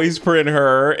and voice print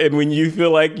her. And when you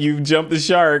feel like you've jumped the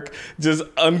shark, just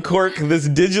uncork this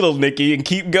digital Nikki and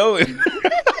keep going.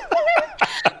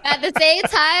 At the same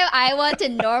time, I want to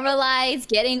normalize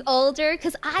getting older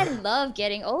because I love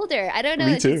getting older. I don't know.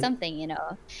 Me it's too. Something,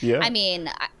 Yeah. I mean,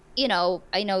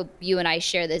 I know you and I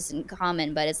share this in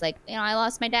common, but it's like, I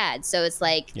lost my dad. So it's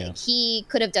like he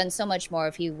could have done so much more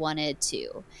if he wanted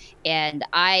to. And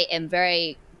I am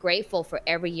very grateful for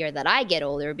every year that I get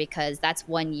older, because that's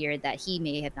one year that he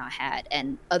may have not had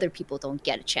and other people don't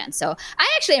get a chance. So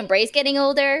I actually embrace getting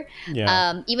older,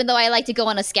 even though I like to go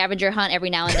on a scavenger hunt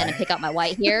every now and then and pick out my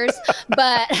white hairs.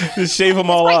 But just shave them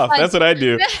all off. That's what I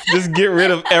do. Just get rid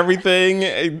of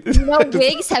everything.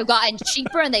 Wigs have gotten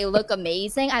cheaper and they look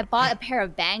amazing. I bought a pair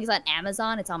of bangs on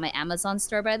Amazon. It's on my Amazon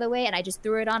store, by the way, and I just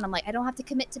threw it on. I'm like, I don't have to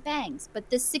commit to bangs. But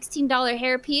this $16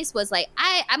 hairpiece was like,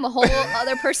 I'm a whole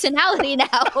other personality now.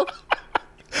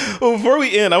 Well, before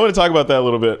we end, I want to talk about that a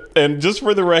little bit. And just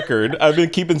for the record, I've been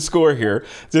keeping score here.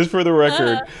 Just for the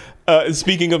record,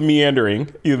 speaking of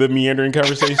meandering, the meandering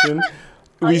conversation,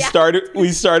 we started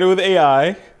with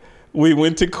AI. We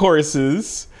went to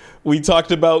courses. We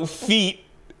talked about feet.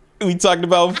 We talked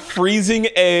about freezing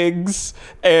eggs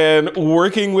and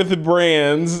working with the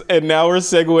brands. And now we're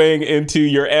segueing into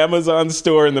your Amazon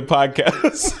store and the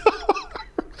podcast.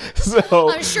 So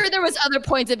I'm sure there was other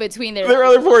points in between there. There are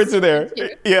other points in there.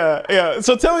 Yeah.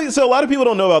 So tell me, a lot of people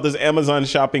don't know about this Amazon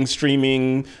shopping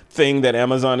streaming thing that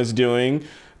Amazon is doing.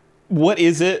 What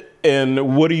is it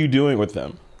and what are you doing with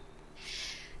them?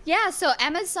 Yeah, so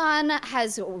Amazon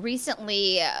has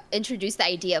recently introduced the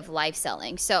idea of live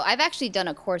selling. So I've actually done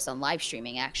a course on live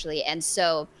streaming, actually. And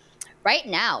so right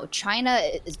now, China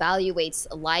evaluates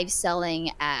live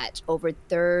selling at over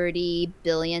 $30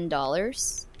 billion.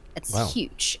 It's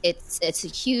huge. It's a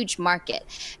huge market.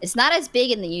 It's not as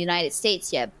big in the United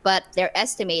States yet, but they're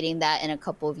estimating that in a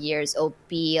couple of years, it'll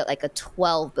be like a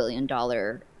 $12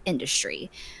 billion industry.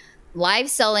 Live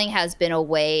selling has been a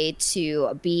way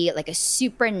to be like a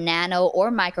super nano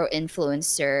or micro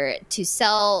influencer to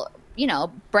sell,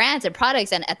 brands and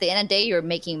products. And at the end of the day, you're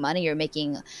making money. You're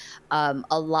making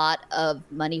a lot of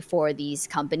money for these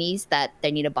companies that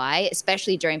they need to buy,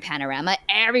 especially during Panorama.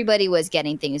 Everybody was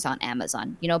getting things on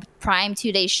Amazon. Prime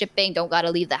 2-day shipping, don't got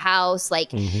to leave the house.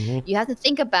 Like, you have to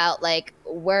think about like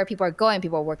where people are going.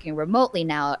 People are working remotely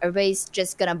now. Everybody's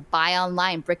just going to buy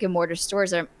online. Brick and mortar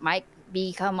stores might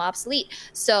become obsolete.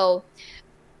 So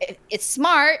it's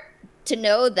smart to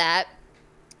know that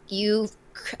you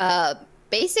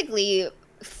basically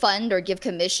fund or give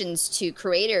commissions to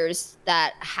creators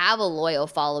that have a loyal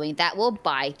following that will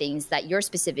buy things that you're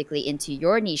specifically into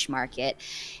your niche market,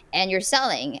 and you're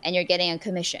selling and you're getting a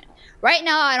commission. Right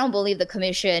now, I don't believe the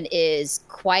commission is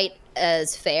quite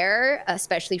as fair,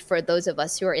 especially for those of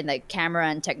us who are in the camera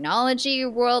and technology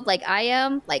world like I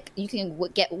am. Like, you can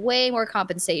get way more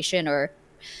compensation or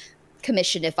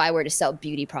commission if I were to sell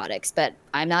beauty products, but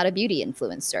I'm not a beauty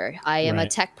influencer. I am a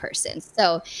tech person.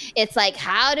 So it's like,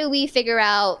 how do we figure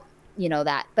out,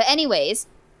 that? But anyways,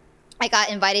 I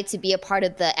got invited to be a part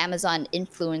of the Amazon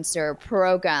influencer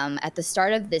program at the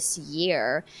start of this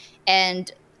year.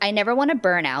 And I never want to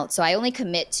burn out. So I only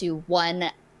commit to 1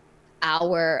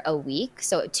 hour a week.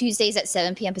 So Tuesdays at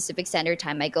 7 p.m. Pacific Standard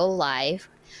Time, I go live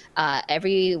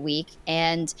every week,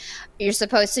 and you're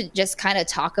supposed to just kind of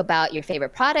talk about your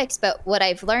favorite products. But what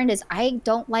I've learned is I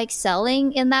don't like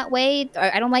selling in that way,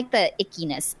 or I don't like the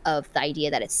ickiness of the idea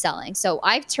that it's selling. So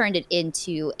I've turned it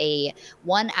into a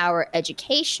 1 hour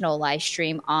educational live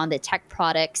stream on the tech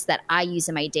products that I use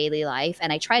in my daily life,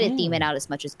 and I try to theme it out as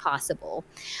much as possible.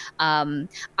 I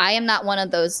am not one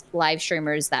of those live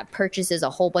streamers that purchases a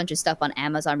whole bunch of stuff on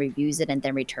Amazon, reviews it, and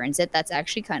then returns it. That's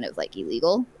actually kind of like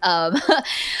illegal.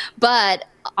 But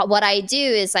what I do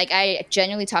is like I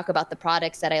genuinely talk about the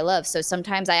products that I love. So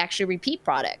sometimes I actually repeat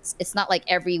products. It's not like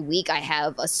every week I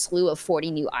have a slew of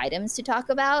 40 new items to talk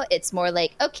about. It's more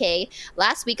like, okay,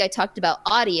 last week I talked about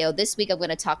audio. This week I'm going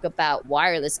to talk about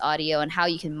wireless audio and how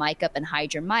you can mic up and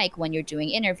hide your mic when you're doing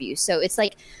interviews. So it's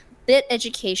like bit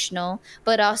educational,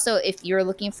 but also if you're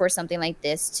looking for something like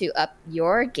this to up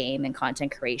your game in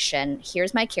content creation,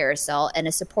 here's my carousel, and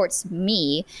it supports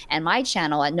me and my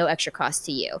channel at no extra cost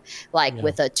to you, like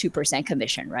with a 2%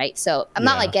 commission, right? So I'm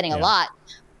not like getting a lot,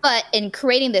 but in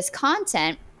creating this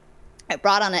content, I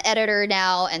brought on an editor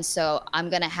now, and so I'm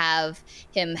going to have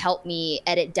him help me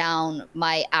edit down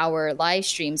my hour live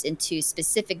streams into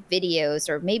specific videos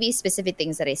or maybe specific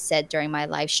things that I said during my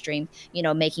live stream, you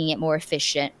know, making it more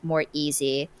efficient, more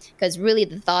easy. Because really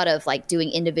the thought of like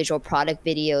doing individual product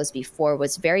videos before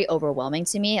was very overwhelming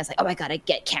to me. I was like, oh, I got to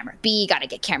get camera B, got to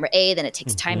get camera A, then it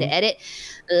takes time to edit.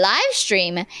 Live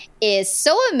stream is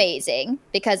so amazing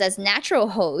because as natural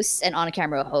hosts and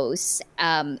on-camera hosts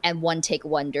and one-take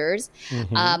wonders,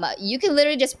 you can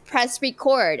literally just press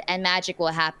record and magic will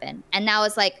happen. And now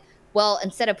it's like, well,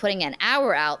 instead of putting an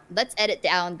hour out, let's edit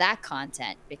down that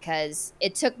content because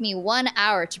it took me 1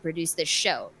 hour to produce this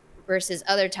show versus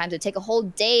other times it take a whole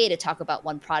day to talk about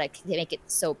one product to make it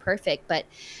so perfect. But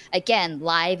again,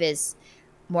 live is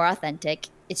more authentic.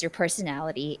 It's your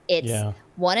personality. It's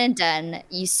one and done.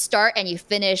 You start and you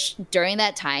finish during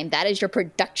that time. That is your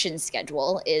production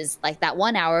schedule, is like that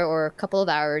 1 hour or a couple of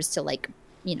hours to like,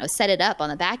 you know, set it up on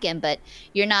the back end. But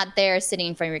you're not there sitting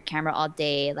in front of your camera all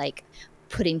day, like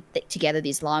putting together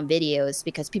these long videos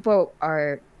because people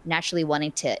are naturally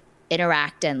wanting to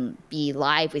interact and be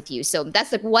live with you. So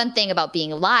that's the one thing about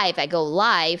being live. I go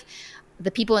live,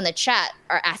 the people in the chat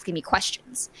are asking me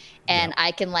questions and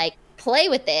I can like play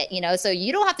with it, you know, so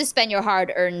you don't have to spend your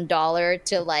hard-earned dollar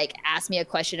to like ask me a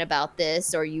question about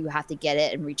this, or you have to get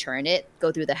it and return it,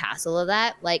 go through the hassle of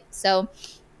that. Like, so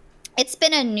it's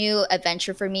been a new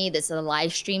adventure for me. This is a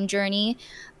live stream journey.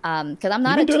 Because I'm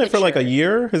not. You've been doing it for like a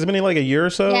year? Has it been like a year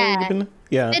or so? Yeah.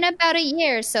 It's been about a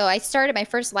year. So I started my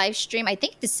first live stream, I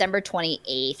think December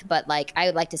 28th, but like I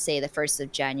would like to say the 1st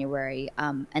of January.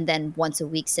 And then once a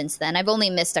week since then. I've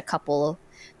only missed a couple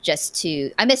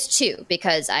I missed 2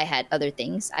 because I had other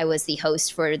things. I was the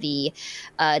host for the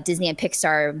Disney and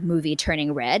Pixar movie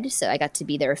Turning Red. So I got to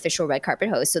be their official red carpet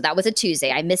host. So that was a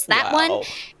Tuesday. I missed that one.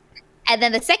 And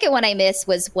then the second one I missed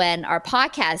was when our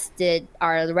podcast did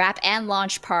our wrap and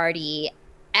launch party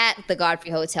at the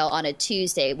Godfrey Hotel on a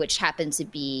Tuesday, which happened to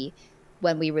be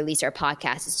when we released our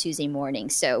podcast. It's Tuesday morning.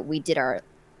 So we did our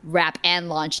wrap and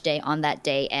launch day on that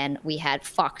day, and we had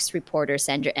Fox reporter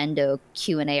Sandra Endo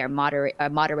Q&A, our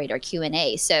moderator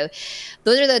Q&A. So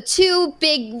those are the 2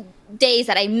 big days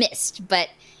that I missed, but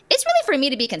it's really for me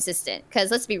to be consistent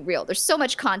because let's be real, there's so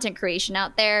much content creation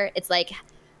out there. It's like,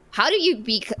 how do you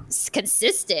be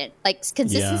consistent? Like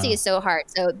consistency is so hard.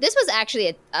 So this was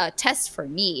actually a test for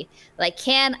me. Like,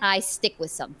 can I stick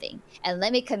with something and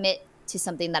let me commit to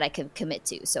something that I can commit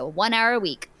to? So 1 hour a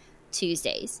week,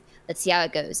 Tuesdays. Let's see how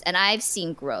it goes. And I've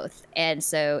seen growth. And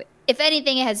so if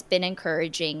anything, it has been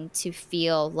encouraging to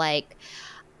feel like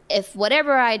if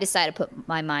whatever I decide to put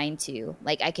my mind to,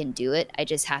 like I can do it. I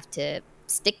just have to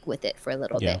stick with it for a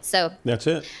little bit. So that's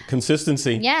it.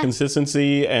 Consistency.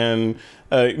 Consistency and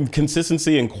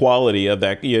consistency and quality of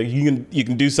that. You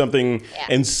can do something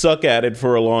and suck at it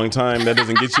for a long time. That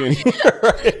doesn't get you anywhere.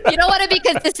 Right? You don't want to be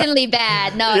consistently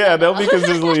bad. No. Don't be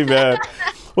consistently bad.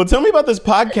 Well, tell me about this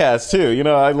podcast too. You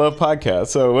know, I love podcasts.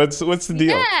 So what's the deal?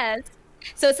 Yes.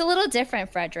 So it's a little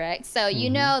different, Frederick. So you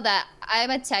know that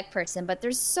I'm a tech person, but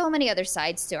there's so many other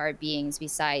sides to our beings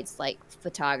besides like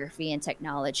photography and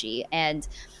technology. And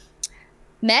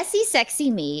Messy Sexy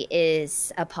Me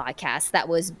is a podcast that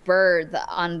was birthed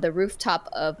on the rooftop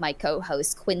of my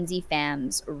co-host Quincy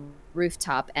Pham's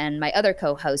rooftop and my other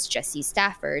co-host Jesse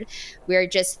Stafford. We're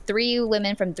just 3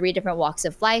 women from 3 different walks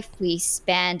of life. We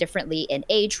span differently in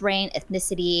age range,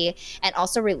 ethnicity, and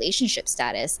also relationship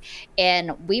status.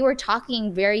 And we were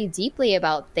talking very deeply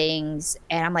about things.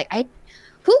 And I'm like,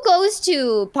 who goes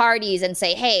to parties and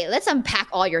say, hey, let's unpack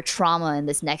all your trauma in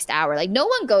this next hour? Like, no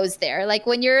one goes there. Like,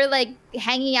 when you're, like,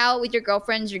 hanging out with your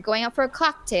girlfriends, you're going out for a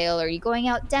cocktail or you're going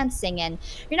out dancing, and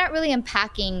you're not really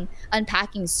unpacking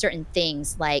certain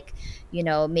things like, you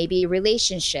know, maybe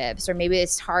relationships, or maybe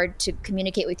it's hard to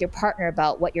communicate with your partner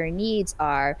about what your needs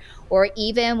are, or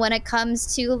even when it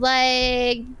comes to,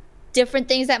 like, different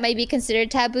things that might be considered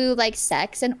taboo, like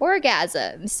sex and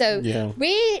orgasm. So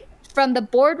from the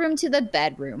boardroom to the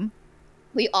bedroom,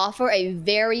 we offer a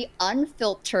very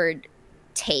unfiltered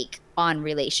take on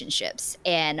relationships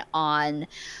and on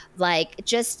like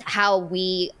just how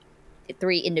we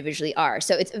three individually are.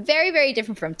 So it's very, very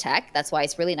different from tech. That's why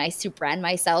it's really nice to brand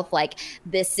myself like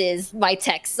this is my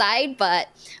tech side. But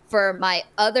for my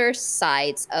other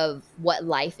sides of what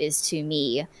life is to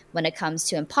me, when it comes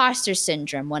to imposter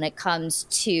syndrome, when it comes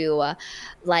to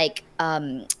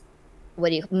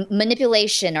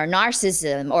manipulation or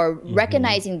narcissism, or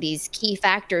recognizing these key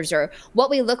factors, or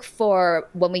what we look for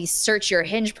when we search your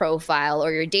Hinge profile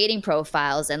or your dating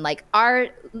profiles, and like our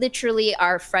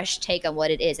fresh take on what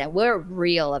it is. And we're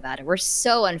real about it. We're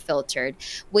so unfiltered.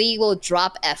 We will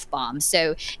drop F-bombs.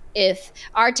 So if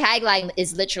our tagline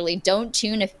is literally don't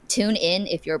tune in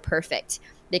if you're perfect,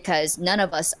 because none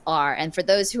of us are. And for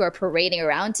those who are parading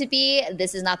around to be,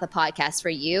 this is not the podcast for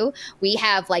you. We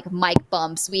have like mic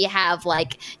bumps. We have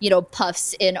like,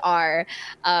 puffs in our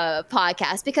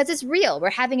podcast because it's real.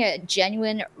 We're having a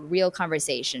genuine, real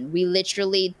conversation. We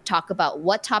literally talk about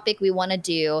what topic we want to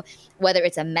do, whether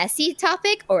it's a messy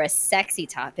topic or a sexy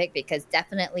topic, because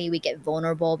definitely we get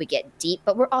vulnerable, we get deep,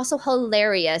 but we're also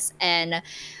hilarious. And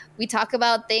we talk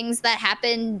about things that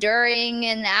happen during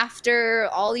and after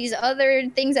all these other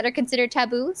things that are considered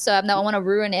taboo. So I don't want to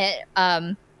ruin it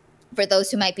for those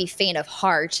who might be faint of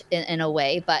heart in a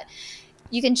way. But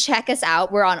you can check us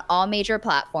out. We're on all major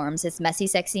platforms. It's Messy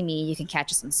Sexy Me. You can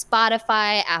catch us on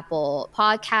Spotify, Apple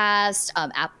Podcasts,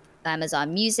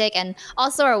 Amazon Music, and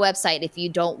also our website if you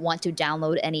don't want to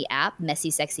download any app,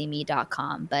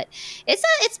 messysexyme.com. But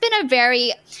it's been a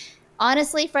very...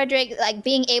 Honestly, Frederick, like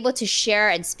being able to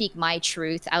share and speak my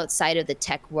truth outside of the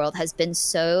tech world has been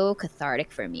so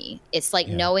cathartic for me. It's like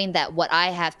knowing that what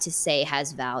I have to say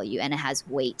has value and it has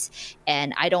weight.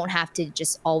 And I don't have to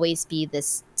just always be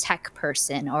this tech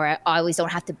person, or I always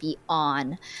don't have to be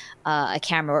on a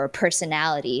camera or a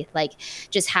personality. Like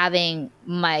just having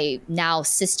my now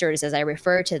sisters, as I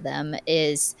refer to them,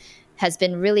 has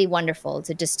been really wonderful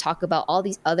to just talk about all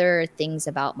these other things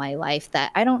about my life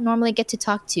that I don't normally get to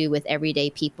talk to with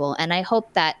everyday people. And I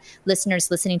hope that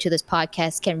listeners listening to this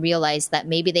podcast can realize that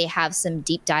maybe they have some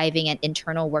deep diving and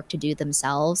internal work to do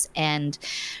themselves, and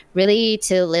really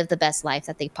to live the best life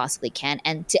that they possibly can,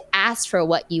 and to ask for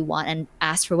what you want and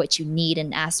ask for what you need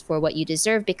and ask for what you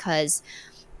deserve, because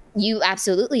you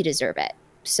absolutely deserve it.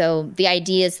 So the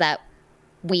idea is that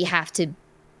we have to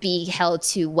be held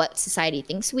to what society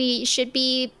thinks we should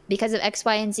be because of X,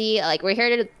 Y, and Z. Like, we're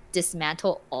here to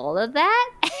dismantle all of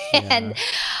that. And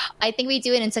I think we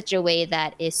do it in such a way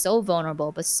that is so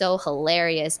vulnerable, but so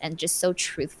hilarious and just so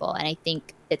truthful. And I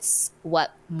think it's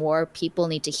what more people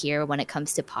need to hear when it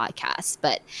comes to podcasts.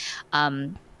 But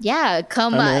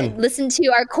come listen to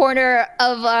our corner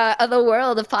of the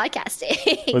world of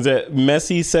podcasting. Was it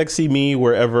Messy Sexy Me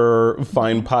wherever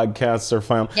fine podcasts are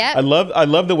found? Yeah. I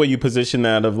love the way you position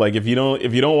that, of like, if you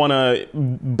don't want to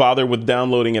bother with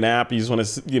downloading an app, you just want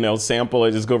to sample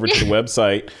it, just go over to the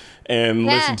website and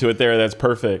listen to it there. That's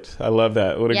perfect. I love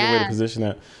that. What a good way to position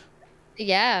that.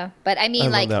 Yeah, but I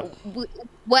mean,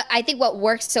 what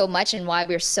works so much and why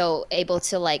we're so able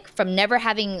to, like, from never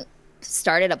having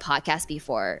started a podcast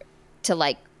before to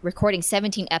like recording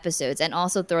 17 episodes and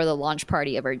also throw the launch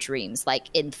party of our dreams like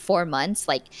in 4 months,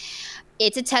 like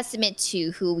it's a testament to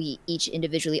who we each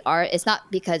individually are. It's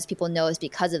not because people know us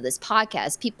because of this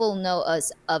podcast. People know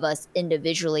us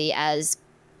individually as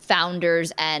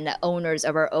founders and owners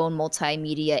of our own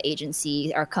multimedia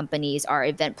agency, our companies, our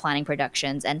event planning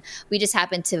productions, and we just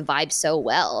happen to vibe so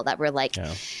well that we're like,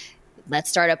 let's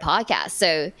start a podcast.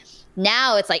 So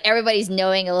now it's like everybody's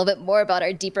knowing a little bit more about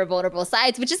our deeper, vulnerable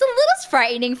sides, which is a little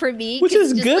frightening for me. Which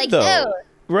is just good, like, though.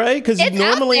 Right? Because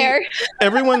normally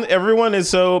everyone is,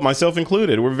 so myself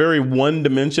included, we're very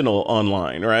one-dimensional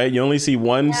online, right? You only see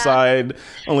one side,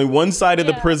 only one side of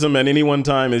the prism at any one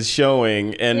time is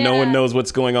showing, and no one knows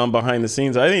what's going on behind the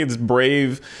scenes. I think it's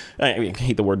brave. I mean, I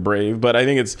hate the word brave, but I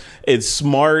think it's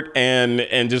smart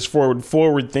and just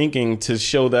forward thinking to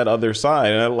show that other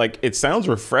side. And it sounds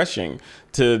refreshing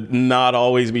to not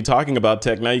always be talking about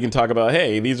tech. Now you can talk about,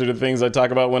 hey, these are the things I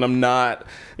talk about when I'm not,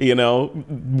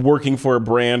 working for a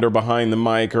brand or behind the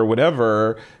mic or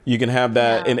whatever. You can have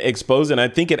that and expose it. And I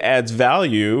think it adds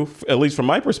value, at least from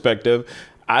my perspective.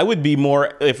 I would be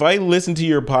more, if I listened to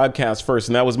your podcast first,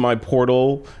 and that was my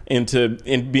portal into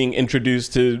being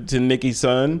introduced to Nikki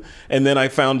Sun, and then I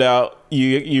found out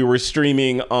you were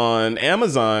streaming on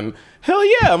Amazon. Hell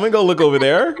yeah, I'm going to go look over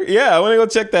there. Yeah, I want to go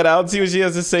check that out, see what she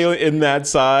has to say in that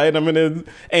side. I'm going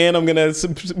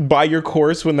to buy your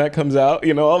course when that comes out,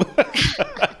 all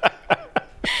that.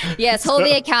 Yes, hold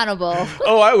me accountable.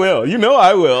 Oh, I will.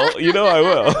 I will. I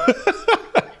will.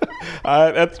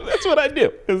 That's what I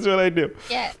do. That's what I do.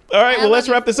 Yeah. All right. Well, let's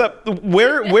wrap this up.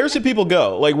 Where should people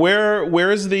go? Like,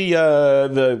 where's the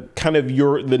kind of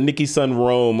the Nikki Sun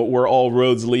Rome where all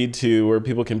roads lead to, where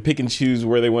people can pick and choose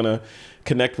where they want to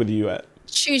connect with you at?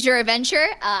 Choose your adventure.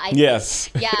 Yes.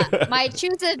 Yeah. My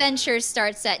choose adventure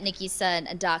starts at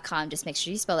nikkisun.com. Just make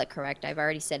sure you spell it correct. I've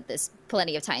already said this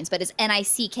plenty of times, but it's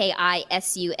NICKISUN.com.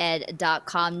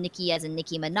 Nikki as in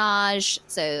Nicki Minaj.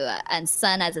 So, and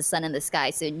sun as a sun in the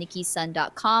sky. So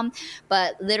nikkisun.com.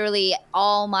 But literally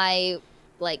all my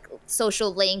like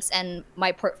social links and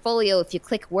my portfolio, if you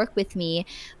click work with me,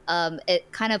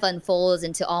 it kind of unfolds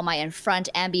into all my in front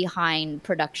and behind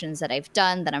productions that I've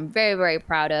done that I'm very, very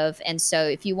proud of. And so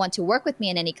if you want to work with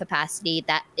me in any capacity,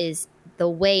 that is the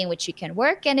way in which you can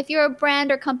work. And if you're a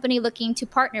brand or company looking to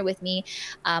partner with me,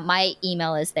 my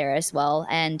email is there as well.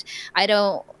 And I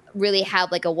don't really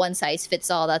have like a one size fits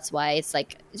all. That's why it's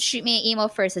like, shoot me an email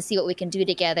first to see what we can do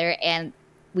together. And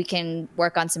we can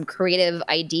work on some creative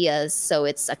ideas. So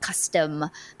it's a custom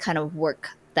kind of work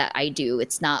that I do.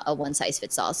 It's not a one size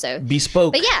fits all. So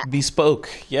bespoke. But yeah. Bespoke.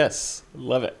 Yes.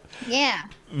 Love it. Yeah.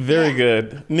 Very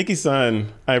good. Nikki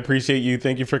Sun, I appreciate you.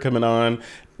 Thank you for coming on.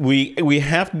 We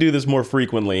have to do this more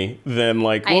frequently than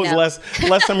like, what was the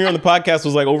last time you were on the podcast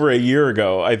was like over a year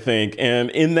ago, I think. And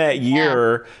in that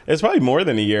year, it's probably more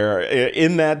than a year.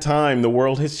 In that time, the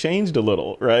world has changed a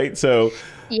little, right? So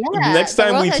next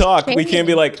time we talk,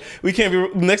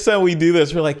 next time we do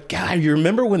this, we're like, God, you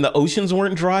remember when the oceans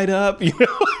weren't dried up? You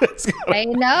know? I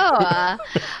know.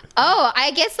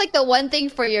 I guess like the one thing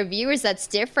for your viewers that's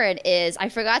different is I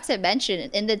forgot to mention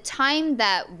in the time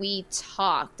that we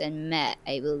talked and met,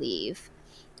 I believe,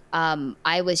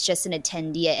 I was just an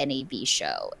attendee at NAB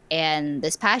show. And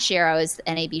this past year, I was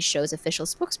NAB show's official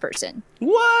spokesperson.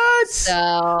 What?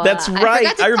 So that's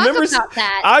right.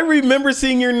 I remember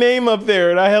seeing your name up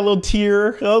there, and I had a little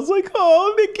tear. I was like,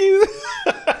 "Oh, Nikki."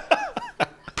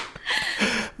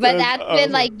 But that's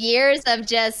been like years of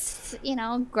just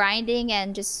grinding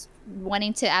and just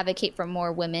wanting to advocate for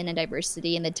more women and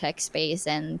diversity in the tech space,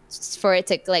 and for it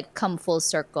to like come full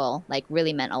circle like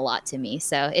really meant a lot to me.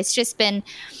 So it's just been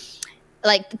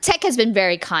like tech has been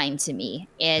very kind to me,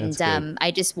 and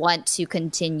I just want to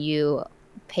continue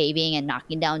paving and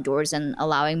knocking down doors and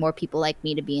allowing more people like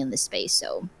me to be in the space.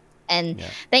 So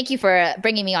thank you for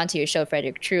bringing me onto your show,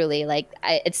 Frederick. Truly, like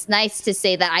it's nice to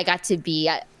say that I got to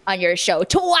be on your show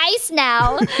twice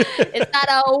now. It's not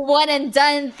a one and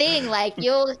done thing. Like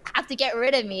you'll have to get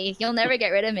rid of me. You'll never get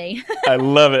rid of me. I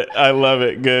love it.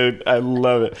 Good. I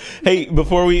love it. Hey,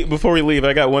 before we leave,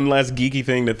 I got one last geeky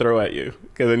thing to throw at you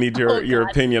because I need your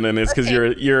opinion on this because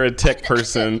you're a tech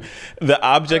person. The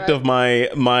object of my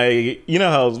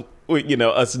how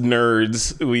us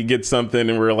nerds, we get something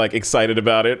and we're like excited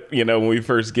about it, when we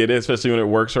first get it, especially when it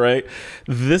works right.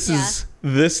 This is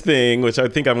this thing, which I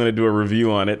think I'm going to do a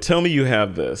review on it. Tell me you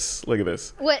have this. Look at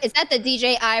this. What is that? The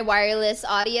DJI wireless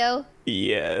audio?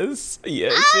 Yes. You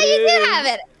do have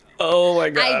it. Oh my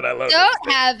God. I love it. I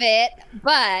don't have it,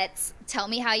 but tell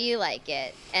me how you like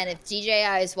it. And if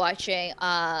DJI is watching,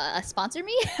 sponsor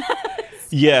me.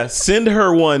 Yeah, send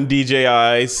her one,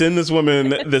 DJI. Send this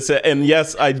woman this, and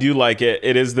yes, I do like it.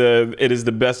 It is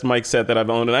the best mic set that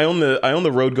I've owned, and I own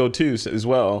the Rode Go 2 as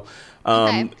well.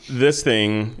 This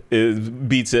thing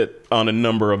beats it on a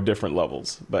number of different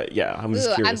levels, but yeah, I'm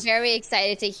just curious. I'm very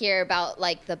excited to hear about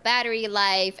like the battery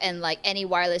life and like any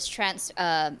wireless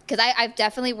because I've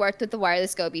definitely worked with the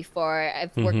Wireless Go before.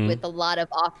 I've worked with a lot of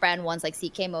off-brand ones like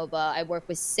CK MOBA. I work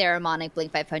with Saramonic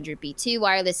Blink 500B2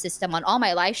 wireless system on all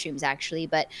my live streams actually,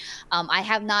 but I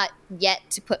have not yet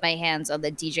to put my hands on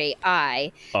the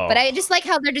DJI. But I just like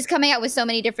how they're just coming out with so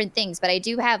many different things. But I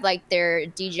do have like their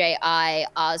DJI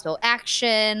Osmo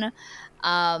Action.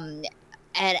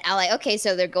 And I'm like, okay,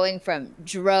 so they're going from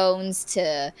drones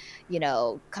to,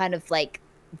 kind of like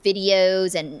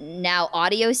videos and now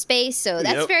audio space. So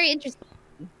that's very interesting.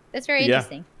 That's very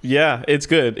interesting. Yeah, it's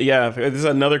good. Yeah, this is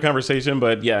another conversation,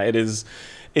 but yeah, it is.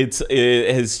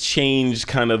 It has changed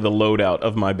kind of the loadout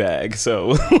of my bag.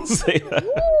 So we'll say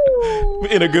that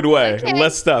in a good way. Okay.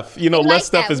 Less stuff. Less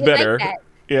stuff is better.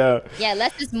 Yeah. Yeah,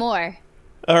 less is more.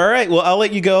 All right. Well, I'll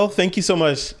let you go. Thank you so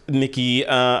much, Nikki.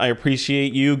 I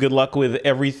appreciate you. Good luck with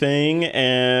everything.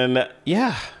 And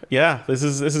yeah, this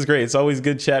is great. It's always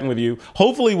good chatting with you.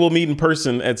 Hopefully we'll meet in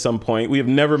person at some point. We have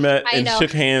never met and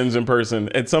shook hands in person.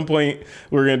 At some point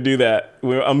we're going to do that.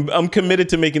 I'm committed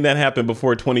to making that happen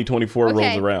before 2024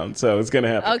 rolls around. So it's going to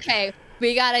happen. Okay.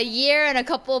 We got a year and a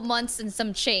couple of months and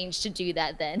some change to do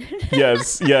that then.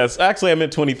 Yes. Actually, I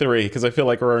meant 23 because I feel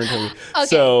like we're already 20. Okay.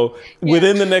 So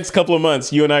within the next couple of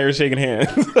months, you and I are shaking hands.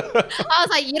 I was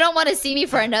like, you don't want to see me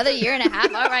for another year and a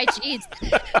half? All right, geez.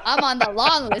 I'm on the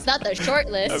long list, not the short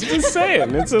list. I'm just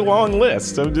saying. It's a long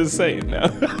list. I'm just saying now.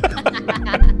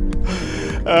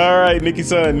 All right,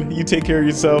 Nikki-san, you take care of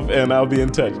yourself and I'll be in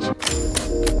touch.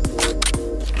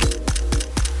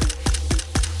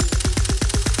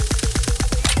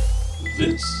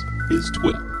 This is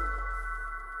TWIP.